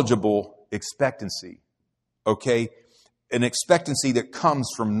knowledgeable expectancy. Okay? An expectancy that comes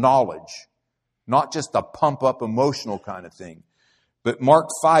from knowledge. Not just a pump up emotional kind of thing. But Mark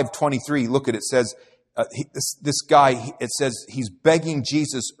 5:23, look at it, says, this guy, it says, he's begging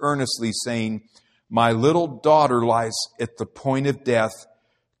Jesus earnestly, saying, "My little daughter lies at the point of death.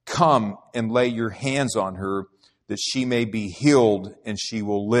 Come and lay your hands on her, that she may be healed and she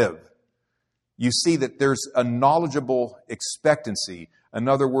will live." You see that there's a knowledgeable expectancy. In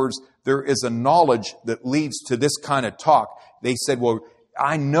other words, there is a knowledge that leads to this kind of talk. They said, "Well,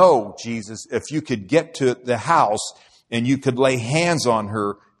 I know, Jesus, if you could get to the house and you could lay hands on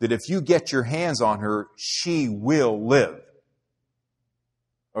her, that if you get your hands on her, she will live."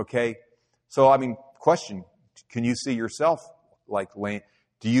 Okay? So, question, can you see yourself like laying?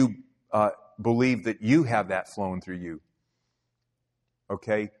 Do you believe that you have that flowing through you?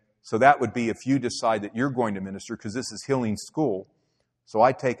 Okay? So that would be if you decide that you're going to minister, because this is healing school. So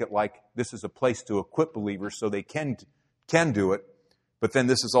I take it like this is a place to equip believers so they can do it. But then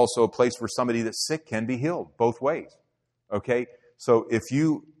this is also a place where somebody that's sick can be healed, both ways. Okay? So if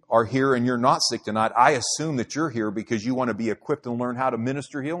you are here and you're not sick tonight, I assume that you're here because you want to be equipped and learn how to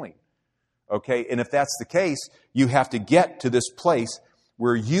minister healing. Okay? And if that's the case, you have to get to this place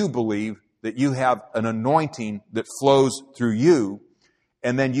where you believe that you have an anointing that flows through you,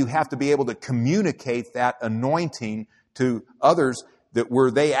 and then you have to be able to communicate that anointing to others, that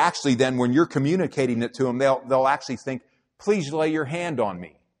where they actually then, when you're communicating it to them, they'll actually think, "Please lay your hand on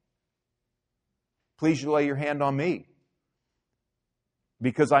me. Please lay your hand on me.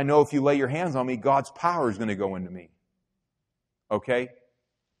 Because I know if you lay your hands on me, God's power is going to go into me." Okay?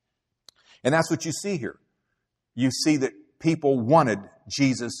 And that's what you see here. You see that people wanted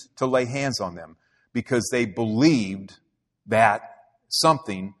Jesus to lay hands on them because they believed that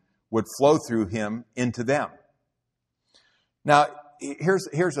something would flow through him into them. Now, here's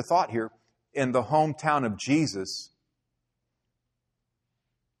a thought here. In the hometown of Jesus,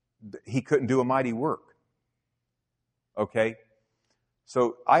 he couldn't do a mighty work. Okay?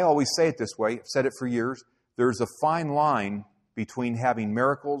 So I always say it this way. I've said it for years. There's a fine line between having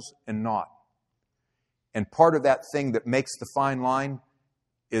miracles and not. And part of that thing that makes the fine line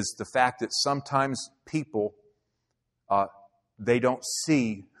is the fact that sometimes people, they don't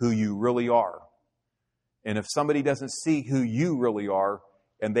see who you really are. And if somebody doesn't see who you really are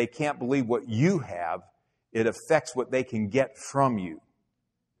and they can't believe what you have, it affects what they can get from you.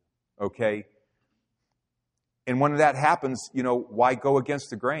 Okay? And when that happens, why go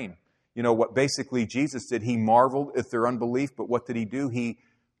against the grain? What basically Jesus did, he marveled at their unbelief, but what did he do?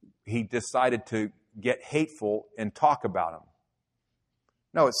 He decided to get hateful and talk about them.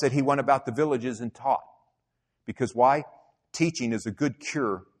 No, it said he went about the villages and taught. Because why? Teaching is a good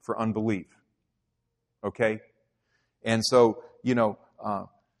cure for unbelief. Okay? And so,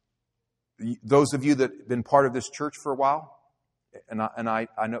 those of you that have been part of this church for a while, and I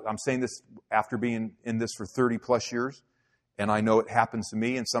know I'm saying this after being in this for 30 plus years, and I know it happens to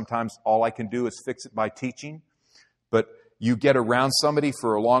me, and sometimes all I can do is fix it by teaching. But you get around somebody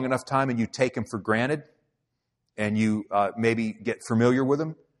for a long enough time and you take them for granted, and you maybe get familiar with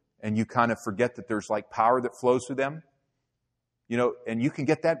them, and you kind of forget that there's like power that flows through them. And you can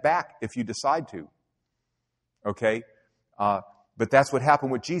get that back if you decide to. Okay? But that's what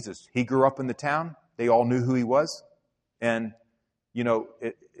happened with Jesus. He grew up in the town. They all knew who he was. And,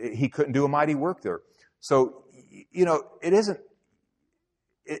 he couldn't do a mighty work there. So, it's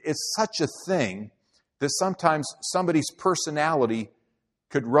such a thing that sometimes somebody's personality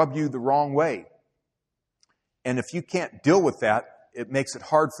could rub you the wrong way. And if you can't deal with that, it makes it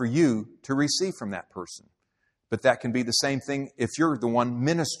hard for you to receive from that person. But that can be the same thing if you're the one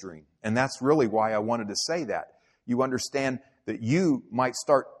ministering. And that's really why I wanted to say that. You understand that you might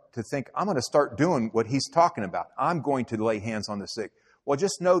start to think, I'm going to start doing what he's talking about. I'm going to lay hands on the sick. Well,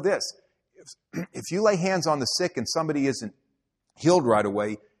 just know this. If you lay hands on the sick and somebody isn't healed right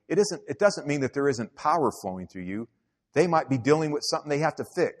away, it doesn't mean that there isn't power flowing through you. They might be dealing with something they have to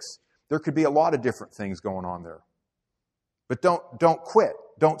fix. There could be a lot of different things going on there. But don't quit.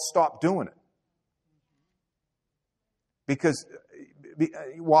 Don't stop doing it.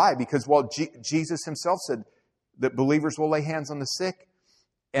 Why? Because, Jesus himself said that believers will lay hands on the sick,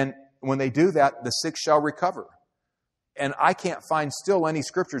 and when they do that, the sick shall recover. And I can't find still any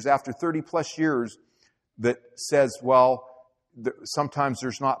scriptures after 30 plus years that says, sometimes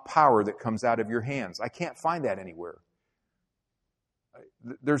there's not power that comes out of your hands. I can't find that anywhere.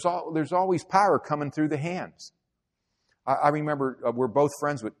 There's always power coming through the hands. I remember we're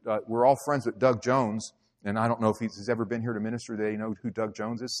all friends with Doug Jones, and I don't know if he's ever been here to minister. They know who Doug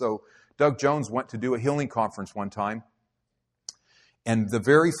Jones is. So Doug Jones went to do a healing conference one time, and the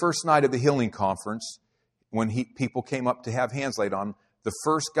very first night of the healing conference, when people came up to have hands laid on, the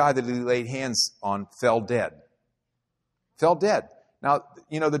first guy that he laid hands on fell dead. Fell dead. Now,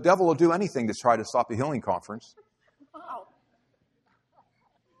 the devil will do anything to try to stop the healing conference.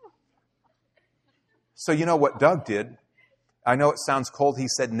 So you know what Doug did? I know it sounds cold. He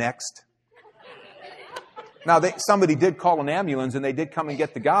said, next. Now, somebody did call an ambulance and they did come and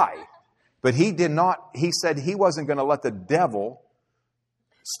get the guy. But he did not. He said he wasn't going to let the devil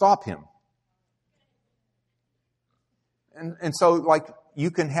stop him. And so, you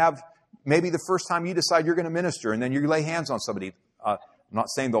can have maybe the first time you decide you're going to minister and then you lay hands on somebody. I'm not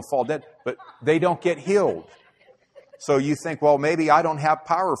saying they'll fall dead, but they don't get healed. So you think, maybe I don't have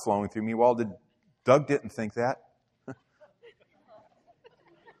power flowing through me. Well, Doug didn't think that.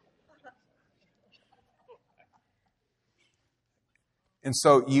 And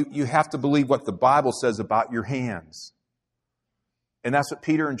so you have to believe what the Bible says about your hands. And that's what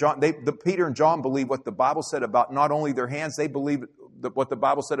Peter and John, Peter and John believe what the Bible said about not only their hands, they believe what the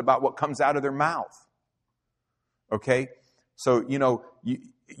Bible said about what comes out of their mouth. Okay? So,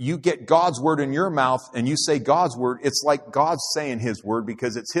 you get God's word in your mouth and you say God's word, it's like God's saying his word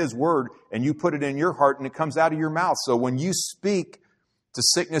because it's his word and you put it in your heart and it comes out of your mouth. So when you speak to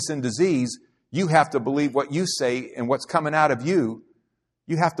sickness and disease, you have to believe what you say and what's coming out of you.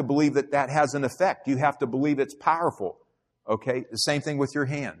 You have to believe that has an effect. You have to believe it's powerful. Okay? The same thing with your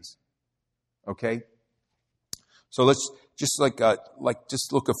hands. Okay? So let's just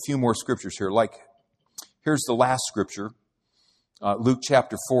just look a few more scriptures here. Here's the last scripture, Luke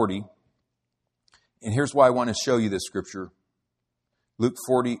chapter 40. And here's why I want to show you this scripture. Luke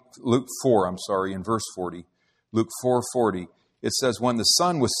 4, in verse 40. Luke 4:40. It says, when the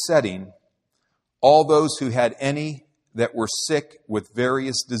sun was setting, all those who had any that were sick with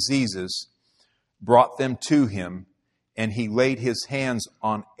various diseases brought them to him, and he laid his hands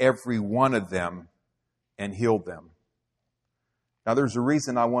on every one of them and healed them. Now, there's a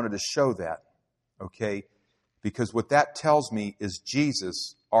reason I wanted to show that, okay? Because what that tells me is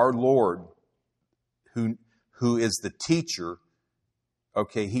Jesus, our Lord, who is the teacher,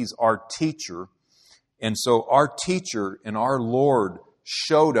 okay, he's our teacher. And so our teacher and our Lord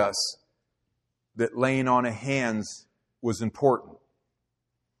showed us that laying on of hands was important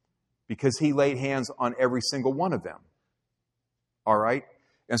because he laid hands on every single one of them. All right?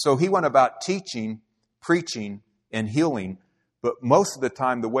 And so he went about teaching, preaching, and healing. But most of the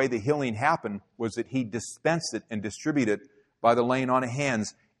time, the way the healing happened was that he dispensed it and distributed it by the laying on of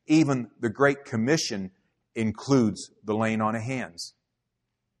hands. Even the Great Commission includes the laying on of hands.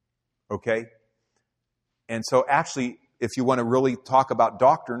 Okay? And so actually, if you want to really talk about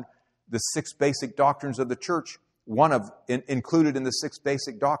doctrine, the 6 basic doctrines of the church, included in the 6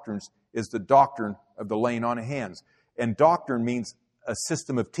 basic doctrines is the doctrine of the laying on of hands. And doctrine means a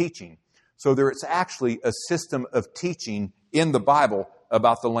system of teaching. So there is actually a system of teaching in the Bible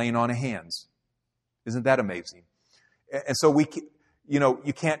about the laying on of hands. Isn't that amazing? And so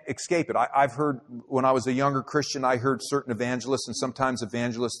you can't escape it. I've heard, when I was a younger Christian, I heard certain evangelists, and sometimes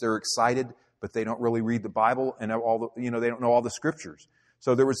evangelists, they're excited, but they don't really read the Bible, and they don't know all the scriptures.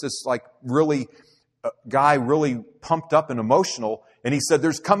 So there was this guy really pumped up and emotional, and he said,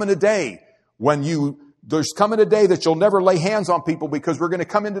 there's coming a day that you'll never lay hands on people because we're going to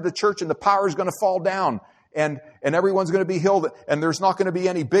come into the church and the power is going to fall down and everyone's going to be healed and there's not going to be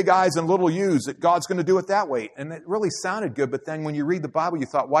any big I's and little U's, that God's going to do it that way. And it really sounded good, but then when you read the Bible, you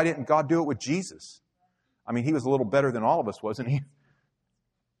thought, why didn't God do it with Jesus? I mean, he was a little better than all of us, wasn't he?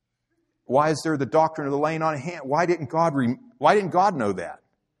 Why is there the doctrine of the laying on of hands? Why didn't God know that?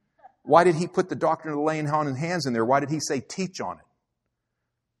 Why did he put the doctrine of the laying on of hands in there? Why did he say teach on it?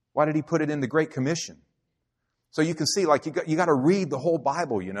 Why did he put it in the Great Commission? So you can see, you got to read the whole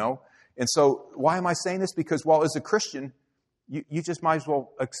Bible, And so why am I saying this? Because, as a Christian, you just might as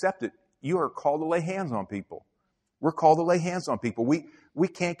well accept it. You are called to lay hands on people. We're called to lay hands on people. We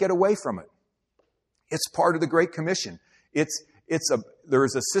can't get away from it. It's part of the Great Commission. There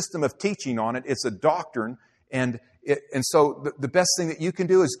is a system of teaching on it. It's a doctrine. And so the best thing that you can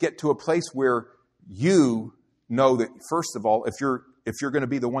do is get to a place where you know that, first of all, if you're going to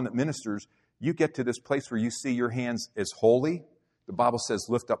be the one that ministers, you get to this place where you see your hands as holy. The Bible says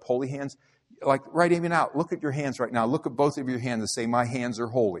lift up holy hands. Right even out, look at your hands right now. Look at both of your hands and say, my hands are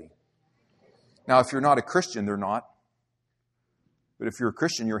holy. Now, if you're not a Christian, they're not. But if you're a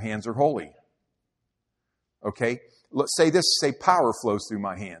Christian, your hands are holy. Okay? Let's say this, say power flows through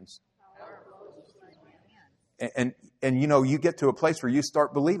my hands. And you get to a place where you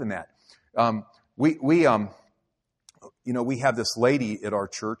start believing that. We have this lady at our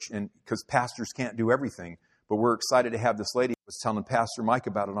church, and because pastors can't do everything, but we're excited to have this lady. I was telling Pastor Mike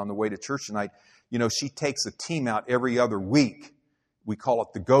about it on the way to church tonight. She takes a team out every other week. We call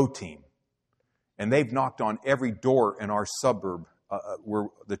it the Go Team. And they've knocked on every door in our suburb where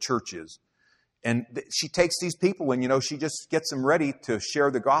the church is. And she takes these people and, she just gets them ready to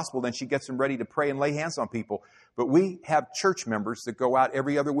share the gospel. Then she gets them ready to pray and lay hands on people. But we have church members that go out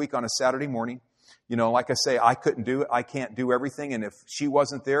every other week on a Saturday morning. Like I say, I couldn't do it. I can't do everything. And if she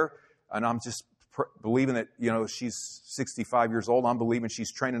wasn't there, and I'm just believing that, she's 65 years old, I'm believing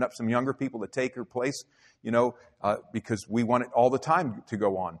she's training up some younger people to take her place, because we want it all the time to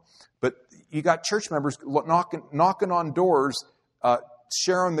go on. But you got church members knocking on doors,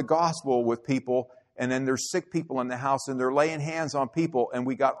 sharing the gospel with people, and then there's sick people in the house, and they're laying hands on people, and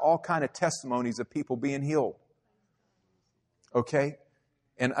we got all kind of testimonies of people being healed. Okay?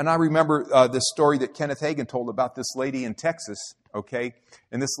 And I remember this story that Kenneth Hagin told about this lady in Texas, okay?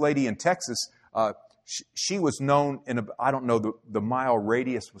 And this lady in Texas, she was known in, I don't know, the mile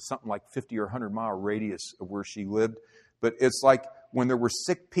radius was something like 50 or 100 mile radius of where she lived. But it's like when there were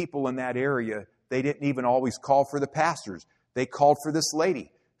sick people in that area, they didn't even always call for the pastors. They called for this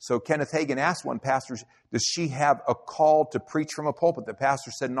lady. So Kenneth Hagin asked one pastor, does she have a call to preach from a pulpit? The pastor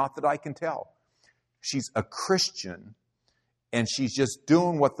said, not that I can tell. She's a Christian, and she's just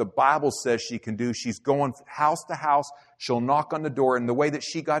doing what the Bible says she can do. She's going house to house. She'll knock on the door. And the way that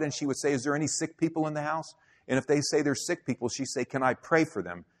she got in, she would say, is there any sick people in the house? And if they say there's sick people, she'd say, can I pray for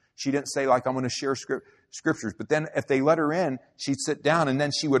them? She didn't say, I'm going to share scriptures. But then if they let her in, she'd sit down, and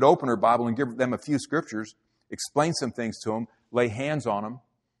then she would open her Bible and give them a few scriptures, explain some things to them, lay hands on them.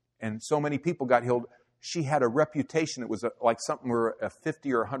 And so many people got healed. She had a reputation that was like something where a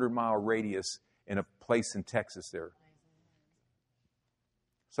 50 or 100 mile radius in a place in Texas there.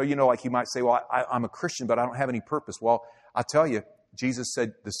 So, you might say, well, I'm a Christian, but I don't have any purpose. Well, I tell you, Jesus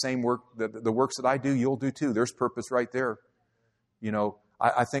said the same work, the works that I do, you'll do too. There's purpose right there.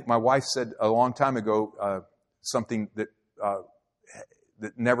 I think my wife said a long time ago something that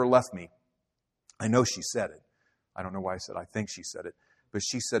never left me. I know she said it. I don't know why I think she said it. But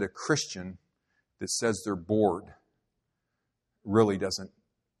she said a Christian that says they're bored really doesn't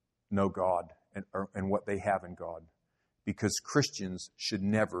know God and what they have in God. Because Christians should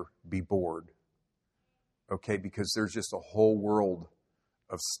never be bored. Okay, because there's just a whole world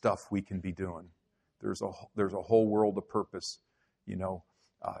of stuff we can be doing. There's a whole world of purpose,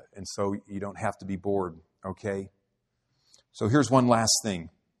 and so you don't have to be bored, okay? So here's one last thing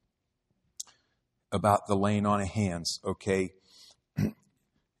about the laying on of hands, okay?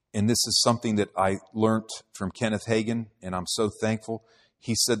 And this is something that I learned from Kenneth Hagin, and I'm so thankful.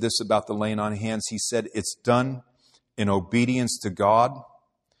 He said this about the laying on of hands. He said, it's done in obedience to God,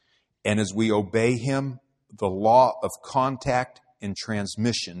 and as we obey Him, the law of contact and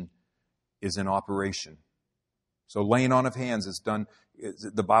transmission is in operation. So laying on of hands is done.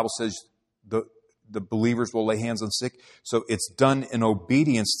 The Bible says the believers will lay hands on sick. So it's done in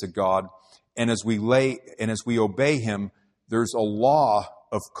obedience to God. And as we obey Him, there's a law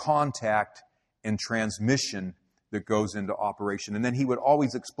of contact and transmission that goes into operation. And then he would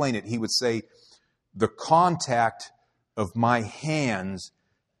always explain it. He would say, the contact of my hands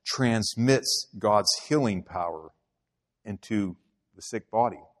transmits God's healing power into the sick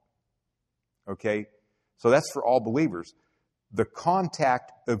body. Okay? So that's for all believers. The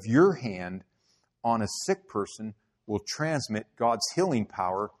contact of your hand on a sick person will transmit God's healing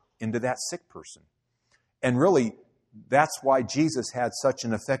power into that sick person. And really, that's why Jesus had such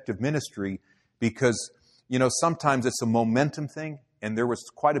an effective ministry, because, sometimes it's a momentum thing, and there was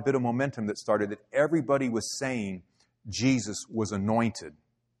quite a bit of momentum that started that everybody was saying Jesus was anointed.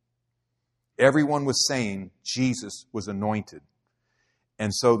 Everyone was saying Jesus was anointed.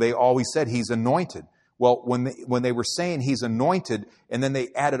 And so they always said He's anointed. Well, when they were saying He's anointed, and then they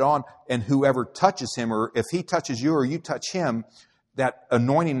added on, and whoever touches Him, or if He touches you or you touch Him, that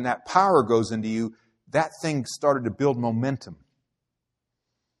anointing and that power goes into you, that thing started to build momentum.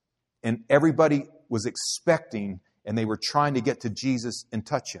 And everybody was expecting, and they were trying to get to Jesus and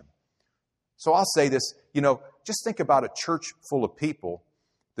touch Him. So I'll say this, just think about a church full of people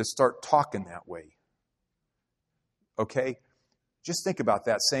that start talking that way. Okay? Just think about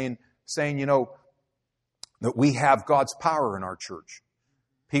that, saying, that we have God's power in our church.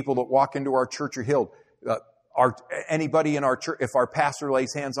 People that walk into our church are healed. Anybody in our church, if our pastor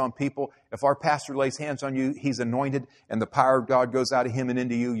lays hands on people, if our pastor lays hands on you, he's anointed, and the power of God goes out of him and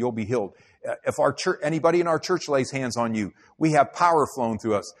into you, you'll be healed. If anybody in our church lays hands on you, we have power flowing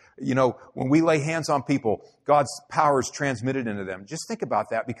through us. When we lay hands on people, God's power is transmitted into them. Just think about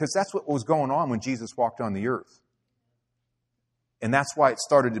that, because that's what was going on when Jesus walked on the earth. And that's why it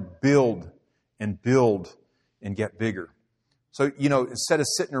started to build and get bigger. So, instead of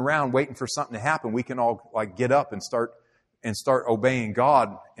sitting around waiting for something to happen, we can all get up and start obeying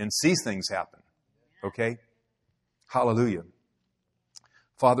God and see things happen. Okay? Hallelujah.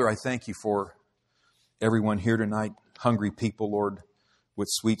 Father, I thank You for everyone here tonight, hungry people, Lord, with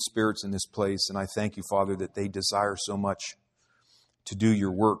sweet spirits in this place. And I thank You, Father, that they desire so much to do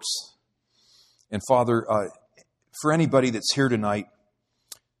Your works. And Father, for anybody that's here tonight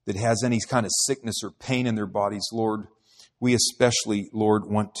that has any kind of sickness or pain in their bodies, Lord, we especially, Lord,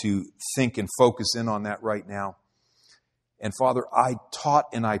 want to think and focus in on that right now. And Father, I taught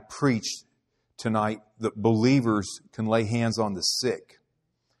and I preached tonight that believers can lay hands on the sick.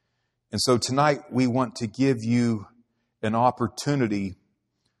 And so tonight we want to give You an opportunity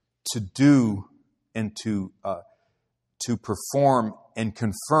to do and to perform and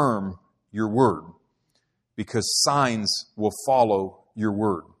confirm Your word, because signs will follow Your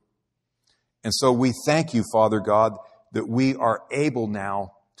word. And so we thank You, Father God, that we are able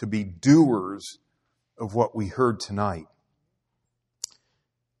now to be doers of what we heard tonight.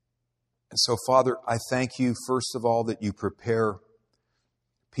 And so, Father, I thank You, first of all, that You prepare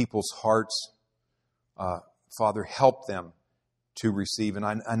people's hearts. Father, help them to receive. And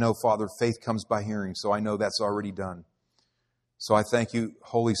I know, Father, faith comes by hearing, so I know that's already done. So I thank You,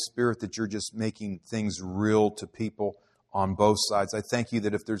 Holy Spirit, that You're just making things real to people on both sides. I thank You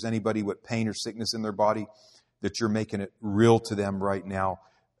that if there's anybody with pain or sickness in their body, that You're making it real to them right now.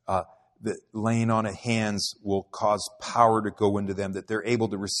 That laying on of hands will cause power to go into them, that they're able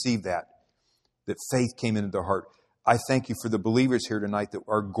to receive that faith came into their heart. I thank You for the believers here tonight that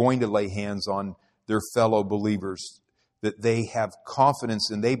are going to lay hands on their fellow believers, that they have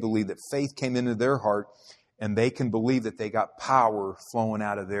confidence and they believe that faith came into their heart, and they can believe that they got power flowing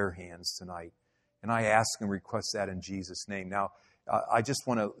out of their hands tonight. And I ask and request that in Jesus' name. Now, I just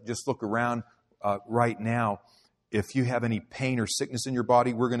want to look around right now. If you have any pain or sickness in your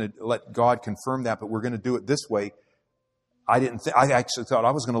body, we're going to let God confirm that, but we're going to do it this way. I actually thought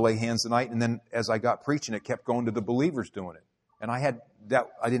I was going to lay hands tonight, and then as I got preaching, it kept going to the believers doing it. And I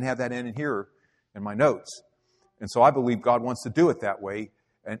didn't have that in here in my notes. And so I believe God wants to do it that way,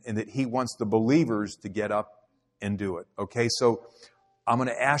 and that He wants the believers to get up and do it. Okay, so I'm going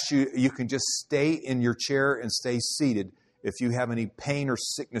to ask you, you can just stay in your chair and stay seated. If you have any pain or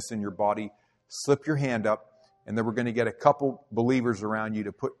sickness in your body, slip your hand up, and then we're going to get a couple believers around you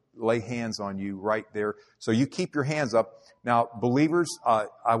to lay hands on you right there. So you keep your hands up. Now, believers,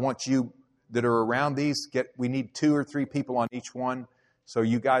 I want you that are around these, we need 2 or 3 people on each one. So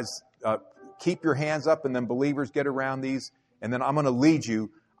you guys keep your hands up, and then believers get around these, and then I'm going to lead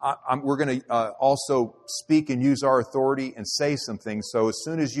you. We're going to also speak and use our authority and say some things. So as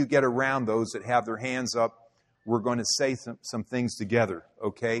soon as you get around those that have their hands up, we're going to say some things together,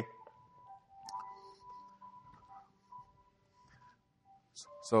 okay?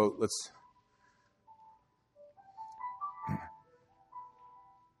 So let's...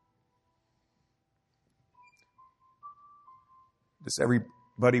 Does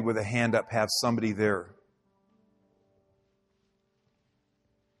everybody with a hand up have somebody there?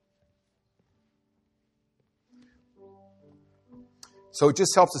 So it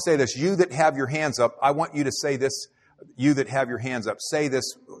just helps to say this. You that have your hands up, I want you to say this. You that have your hands up, say this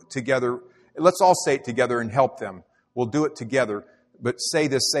together. Let's all say it together and help them. We'll do it together. But say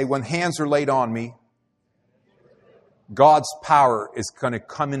this. Say, when hands are laid on me, God's power is going to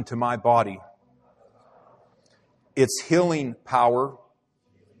come into my body. It's healing power.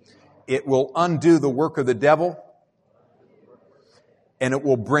 It will undo the work of the devil. And it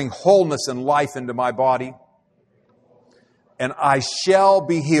will bring wholeness and life into my body. And I shall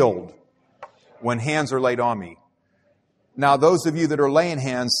be healed when hands are laid on me. Now, those of you that are laying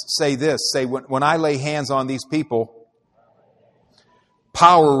hands, say this. Say, when I lay hands on these people,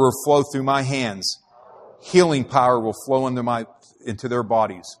 power will flow through my hands. Healing power will flow into their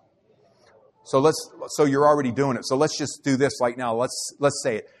bodies. So you're already doing it. So let's just do this right now. Let's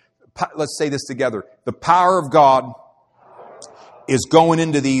say it. Let's say this together. The power of God is going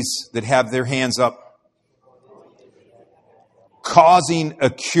into these that have their hands up, causing a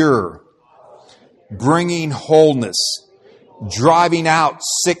cure, bringing wholeness, driving out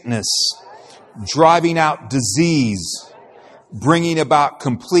sickness, driving out disease, bringing about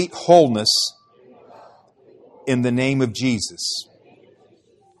complete wholeness in the name of Jesus.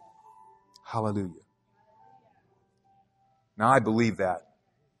 Hallelujah. Now, I believe that.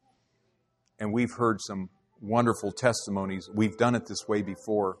 And we've heard some wonderful testimonies. We've done it this way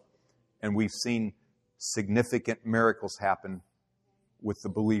before, and we've seen significant miracles happen with the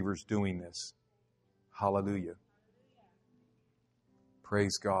believers doing this. Hallelujah.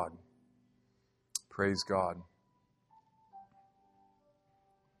 Praise God. Praise God.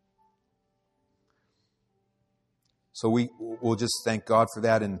 So we'll just thank God for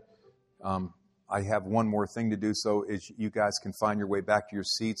that. And I have one more thing to do. So as you guys can find your way back to your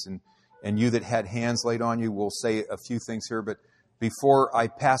seats, and you that had hands laid on you, will say a few things here. But before I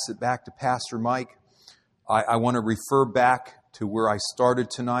pass it back to Pastor Mike, I want to refer back to where I started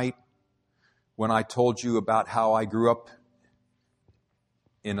tonight when I told you about how I grew up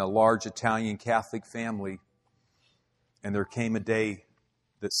in a large Italian Catholic family. And there came a day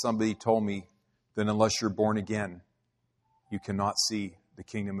that somebody told me that unless you're born again, you cannot see the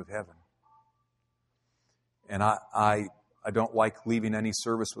kingdom of heaven. And I don't like leaving any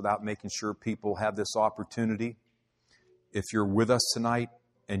service without making sure people have this opportunity. If you're with us tonight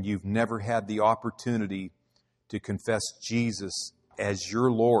and you've never had the opportunity to confess Jesus as your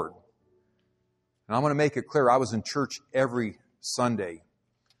Lord, and I'm going to make it clear, I was in church every Sunday,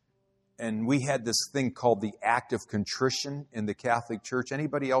 and we had this thing called the act of contrition in the Catholic Church.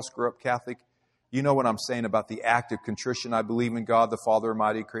 Anybody else grew up Catholic? You know what I'm saying about the act of contrition. I believe in God, the Father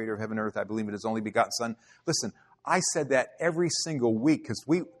Almighty, creator of heaven and earth. I believe in His only begotten Son. Listen, I said that every single week because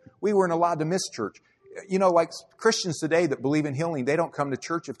we weren't allowed to miss church. You know, like Christians today that believe in healing, they don't come to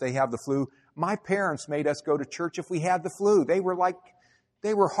church if they have the flu. My parents made us go to church if we had the flu. They were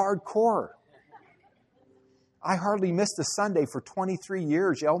hardcore. I hardly missed a Sunday for 23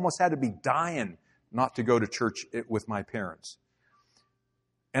 years. You almost had to be dying not to go to church with my parents.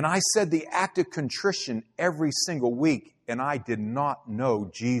 And I said the act of contrition every single week, and I did not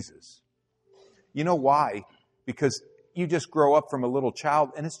know Jesus. You know why? Because you just grow up from a little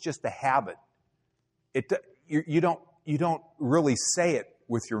child, and it's just a habit. You don't really say it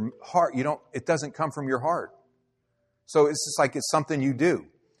with your heart. It doesn't come from your heart. So it's just like it's something you do.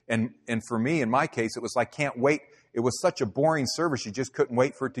 And for me, in my case, it was like, can't wait. It was such a boring service, you just couldn't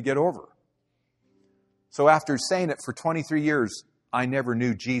wait for it to get over. So after saying it for 23 years, I never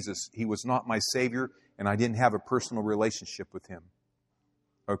knew Jesus. He was not my Savior, and I didn't have a personal relationship with Him.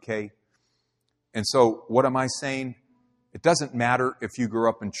 Okay? And so, what am I saying? It doesn't matter if you grew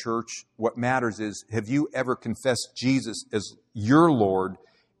up in church. What matters is, have you ever confessed Jesus as your Lord?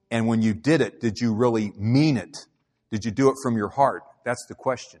 And when you did it, did you really mean it? Did you do it from your heart? That's the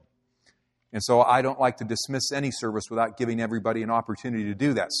question. And so I don't like to dismiss any service without giving everybody an opportunity to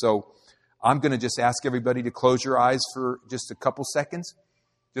do that. So I'm going to just ask everybody to close your eyes for just a couple seconds,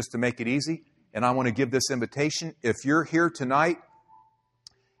 just to make it easy. And I want to give this invitation. If you're here tonight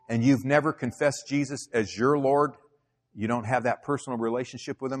and you've never confessed Jesus as your Lord, you don't have that personal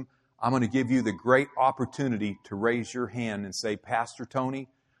relationship with Him, I'm going to give you the great opportunity to raise your hand and say, Pastor Tony,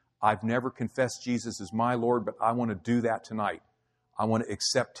 I've never confessed Jesus as my Lord, but I want to do that tonight. I want to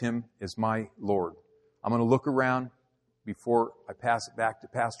accept Him as my Lord. I'm going to look around before I pass it back to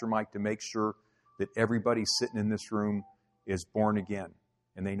Pastor Mike to make sure that everybody sitting in this room is born again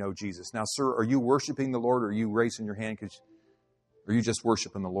and they know Jesus. Now, sir, are you worshiping the Lord, or are you raising your hand because are you just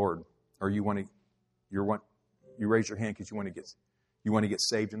worshiping the Lord? Or you raise your hand because you want to get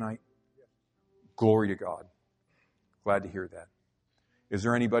saved tonight? Glory to God. Glad to hear that. Is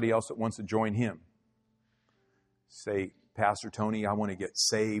there anybody else that wants to join him? Say, Pastor Tony, I want to get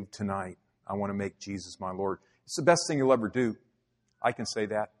saved tonight. I want to make Jesus my Lord. It's the best thing you'll ever do. I can say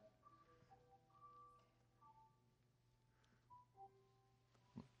that.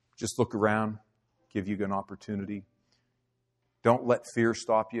 Just look around, give you an opportunity. Don't let fear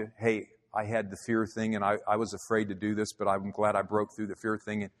stop you. Hey, I had the fear thing, and I was afraid to do this, but I'm glad I broke through the fear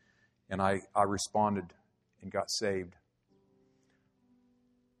thing, and I responded and got saved.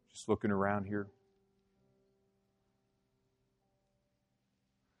 Just looking around here.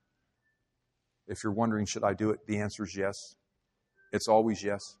 If you're wondering, should I do it? The answer is yes. It's always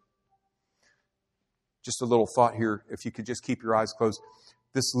yes. Just a little thought here, if you could just keep your eyes closed.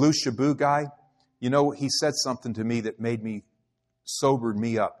 This Lou Shabu guy, you know, he said something to me that sobered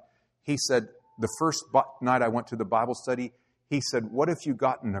me up. He said, the first night I went to the Bible study, he said, what if you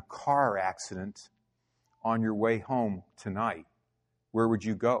got in a car accident on your way home tonight? Where would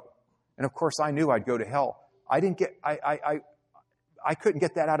you go? And of course, I knew I'd go to hell. I couldn't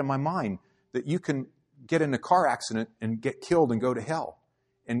get that out of my mind, that you can get in a car accident and get killed and go to hell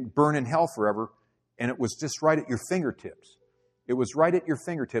and burn in hell forever. And it was just right at your fingertips. It was right at your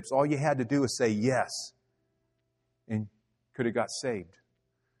fingertips. All you had to do was say yes, and could have got saved.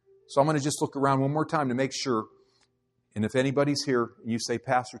 So I'm going to just look around one more time to make sure. And if anybody's here and you say,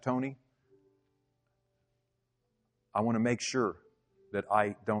 Pastor Tony, I want to make sure that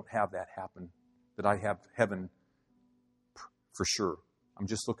I don't have that happen, that I have heaven for sure. I'm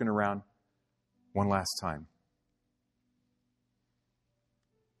just looking around one last time.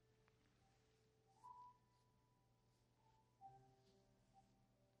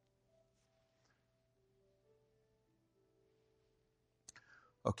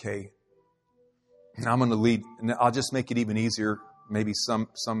 Okay. Now I'm going to lead, and I'll just make it even easier. Maybe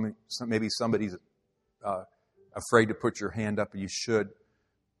maybe somebody's afraid to put your hand up, and you should.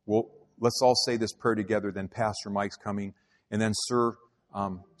 Well, let's all say this prayer together. Then Pastor Mike's coming, and then, sir,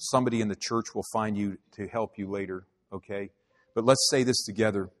 somebody in the church will find you to help you later. Okay, but let's say this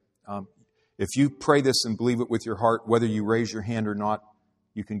together. If you pray this and believe it with your heart, whether you raise your hand or not,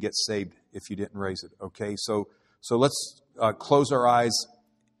 you can get saved if you didn't raise it. Okay, so let's close our eyes.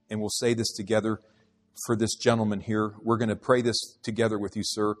 And we'll say this together for this gentleman here. We're going to pray this together with you,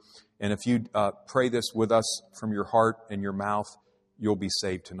 sir. And if you pray this with us from your heart and your mouth, you'll be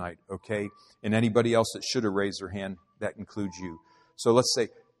saved tonight, okay? And anybody else that should have raised their hand, that includes you. So let's say,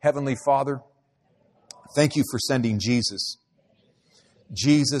 Heavenly Father, thank you for sending Jesus.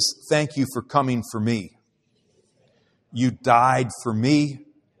 Jesus, thank you for coming for me. You died for me.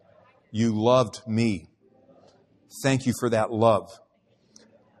 You loved me. Thank you for that love.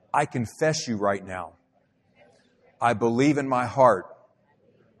 I confess you right now. I believe in my heart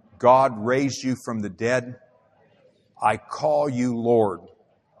God raised you from the dead. I call you Lord.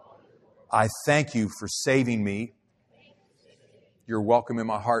 I thank you for saving me. You're welcome in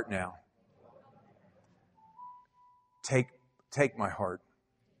my heart now. Take my heart.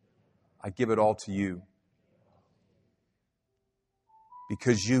 I give it all to you.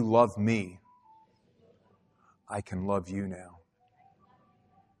 Because you love me, I can love you now.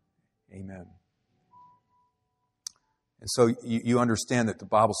 Amen. And so you understand that the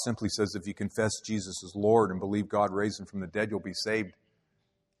Bible simply says if you confess Jesus as Lord and believe God raised Him from the dead, you'll be saved.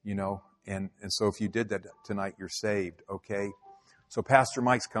 You know, and so if you did that tonight, you're saved, okay? So Pastor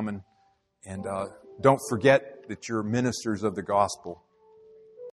Mike's coming, and don't forget that you're ministers of the gospel.